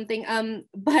paradise or something.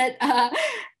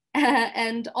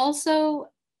 And also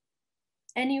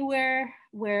anywhere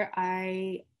where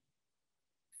I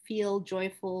feel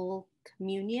joyful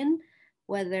communion,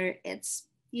 whether it's,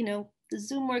 you know, the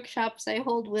Zoom workshops I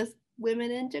hold with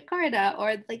women in Jakarta,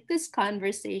 or like this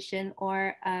conversation,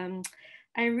 or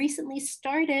I recently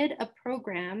started a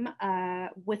program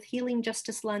with Healing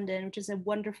Justice London, which is a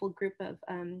wonderful group of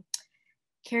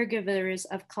caregivers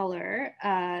of color.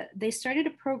 They started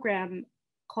a program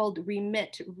called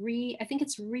Remit, I think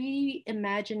it's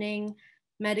reimagining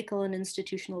medical and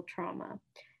institutional trauma,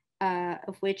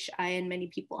 of which I and many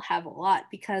people have a lot,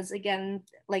 because again,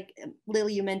 like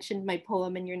Lily, you mentioned my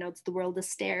poem in your notes, The World is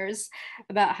Stairs,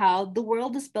 about how the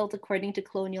world is built according to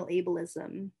colonial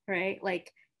ableism, right?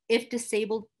 Like, if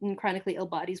disabled and chronically ill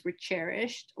bodies were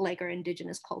cherished, like our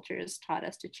indigenous cultures taught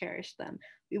us to cherish them,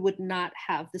 we would not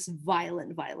have this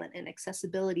violent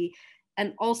inaccessibility.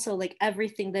 And also, like,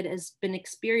 everything that has been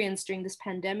experienced during this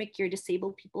pandemic year,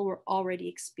 disabled people were already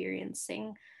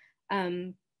experiencing.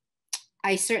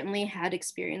 I certainly had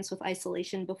experience with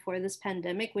isolation before this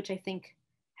pandemic, which I think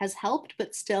has helped,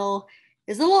 but still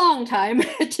is a long time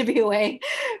to be away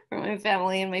from my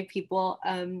family and my people,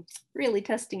 really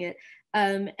testing it.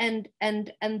 And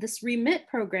this Remit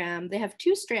program, they have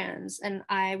 2 strands, and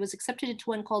I was accepted into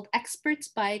one called Experts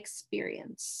by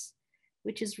Experience.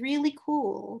 which is really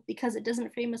cool because it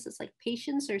doesn't frame us as like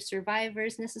patients or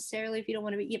survivors necessarily, if you don't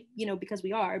want to be, you know, because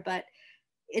we are, but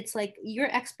it's like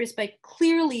you're experts, but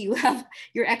clearly you have,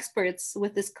 you're experts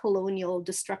with this colonial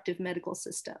destructive medical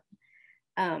system.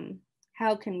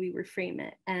 How can we reframe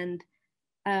it? And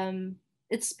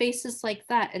it's spaces like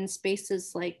that, and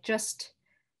spaces like just,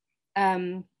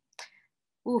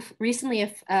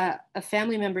 recently a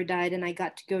family member died, and I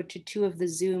got to go to 2 of the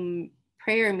Zoom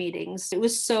prayer meetings. It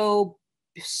was so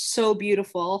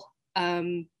beautiful.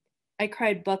 I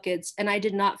cried buckets, and I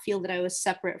did not feel that I was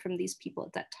separate from these people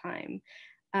at that time.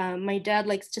 My dad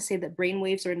likes to say that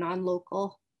brainwaves are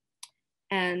non-local,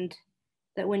 and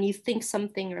that when you think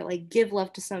something or like give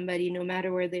love to somebody, no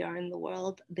matter where they are in the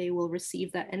world, they will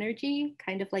receive that energy,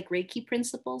 kind of like Reiki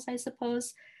principles, I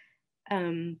suppose.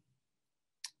 And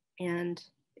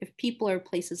if people are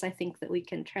places, I think that we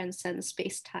can transcend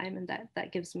space-time, and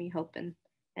that gives me hope and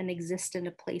exist in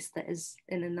a place that is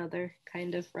in another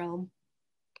kind of realm.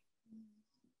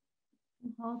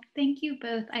 Well, thank you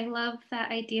both. I love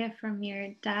that idea from your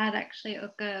dad, actually,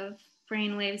 Oka, of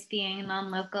brainwaves being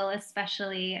non-local,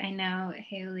 especially. I know,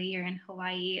 Heoli, you're in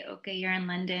Hawaii, Oka, you're in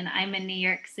London, I'm in New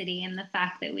York City, and the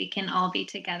fact that we can all be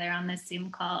together on this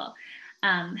Zoom call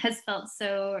has felt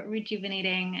so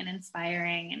rejuvenating and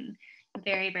inspiring, and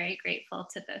very, very grateful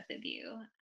to both of you.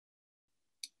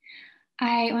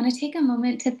 I want to take a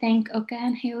moment to thank Oka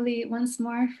and Heoli once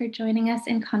more for joining us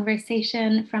in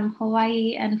conversation from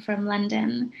Hawaii and from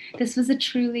London. This was a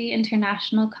truly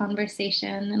international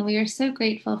conversation, and we are so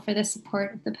grateful for the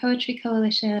support of the Poetry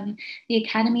Coalition, the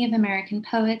Academy of American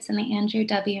Poets, and the Andrew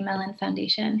W. Mellon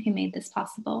Foundation, who made this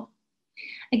possible.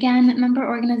 Again, member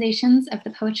organizations of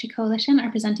the Poetry Coalition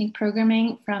are presenting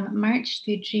programming from March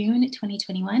through June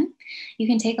 2021. You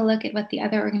can take a look at what the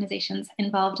other organizations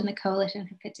involved in the coalition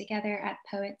have put together at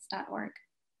poets.org.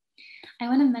 I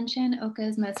want to mention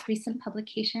Oka's most recent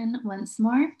publication once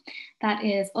more. That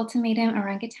is Ultimatum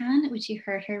Orangutan, which you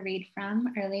heard her read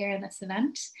from earlier in this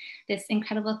event. This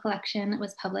incredible collection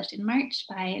was published in March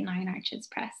by Nine Arches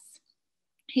Press.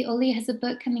 Heoli has a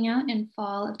book coming out in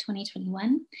fall of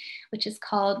 2021, which is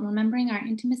called Remembering Our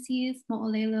Intimacies,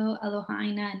 Mo'olelo, Aloha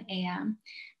Aina, and Ea.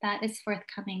 That is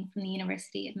forthcoming from the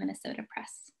University of Minnesota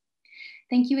Press.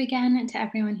 Thank you again to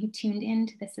everyone who tuned in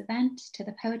to this event, to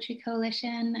the Poetry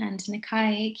Coalition, and to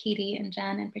Nakai, Katie, and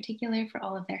Jen in particular for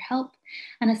all of their help,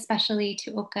 and especially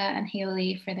to Oka and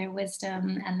Heoli for their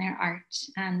wisdom and their art,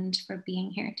 and for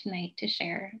being here tonight to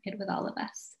share it with all of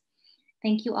us.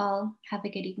 Thank you all. Have a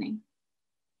good evening.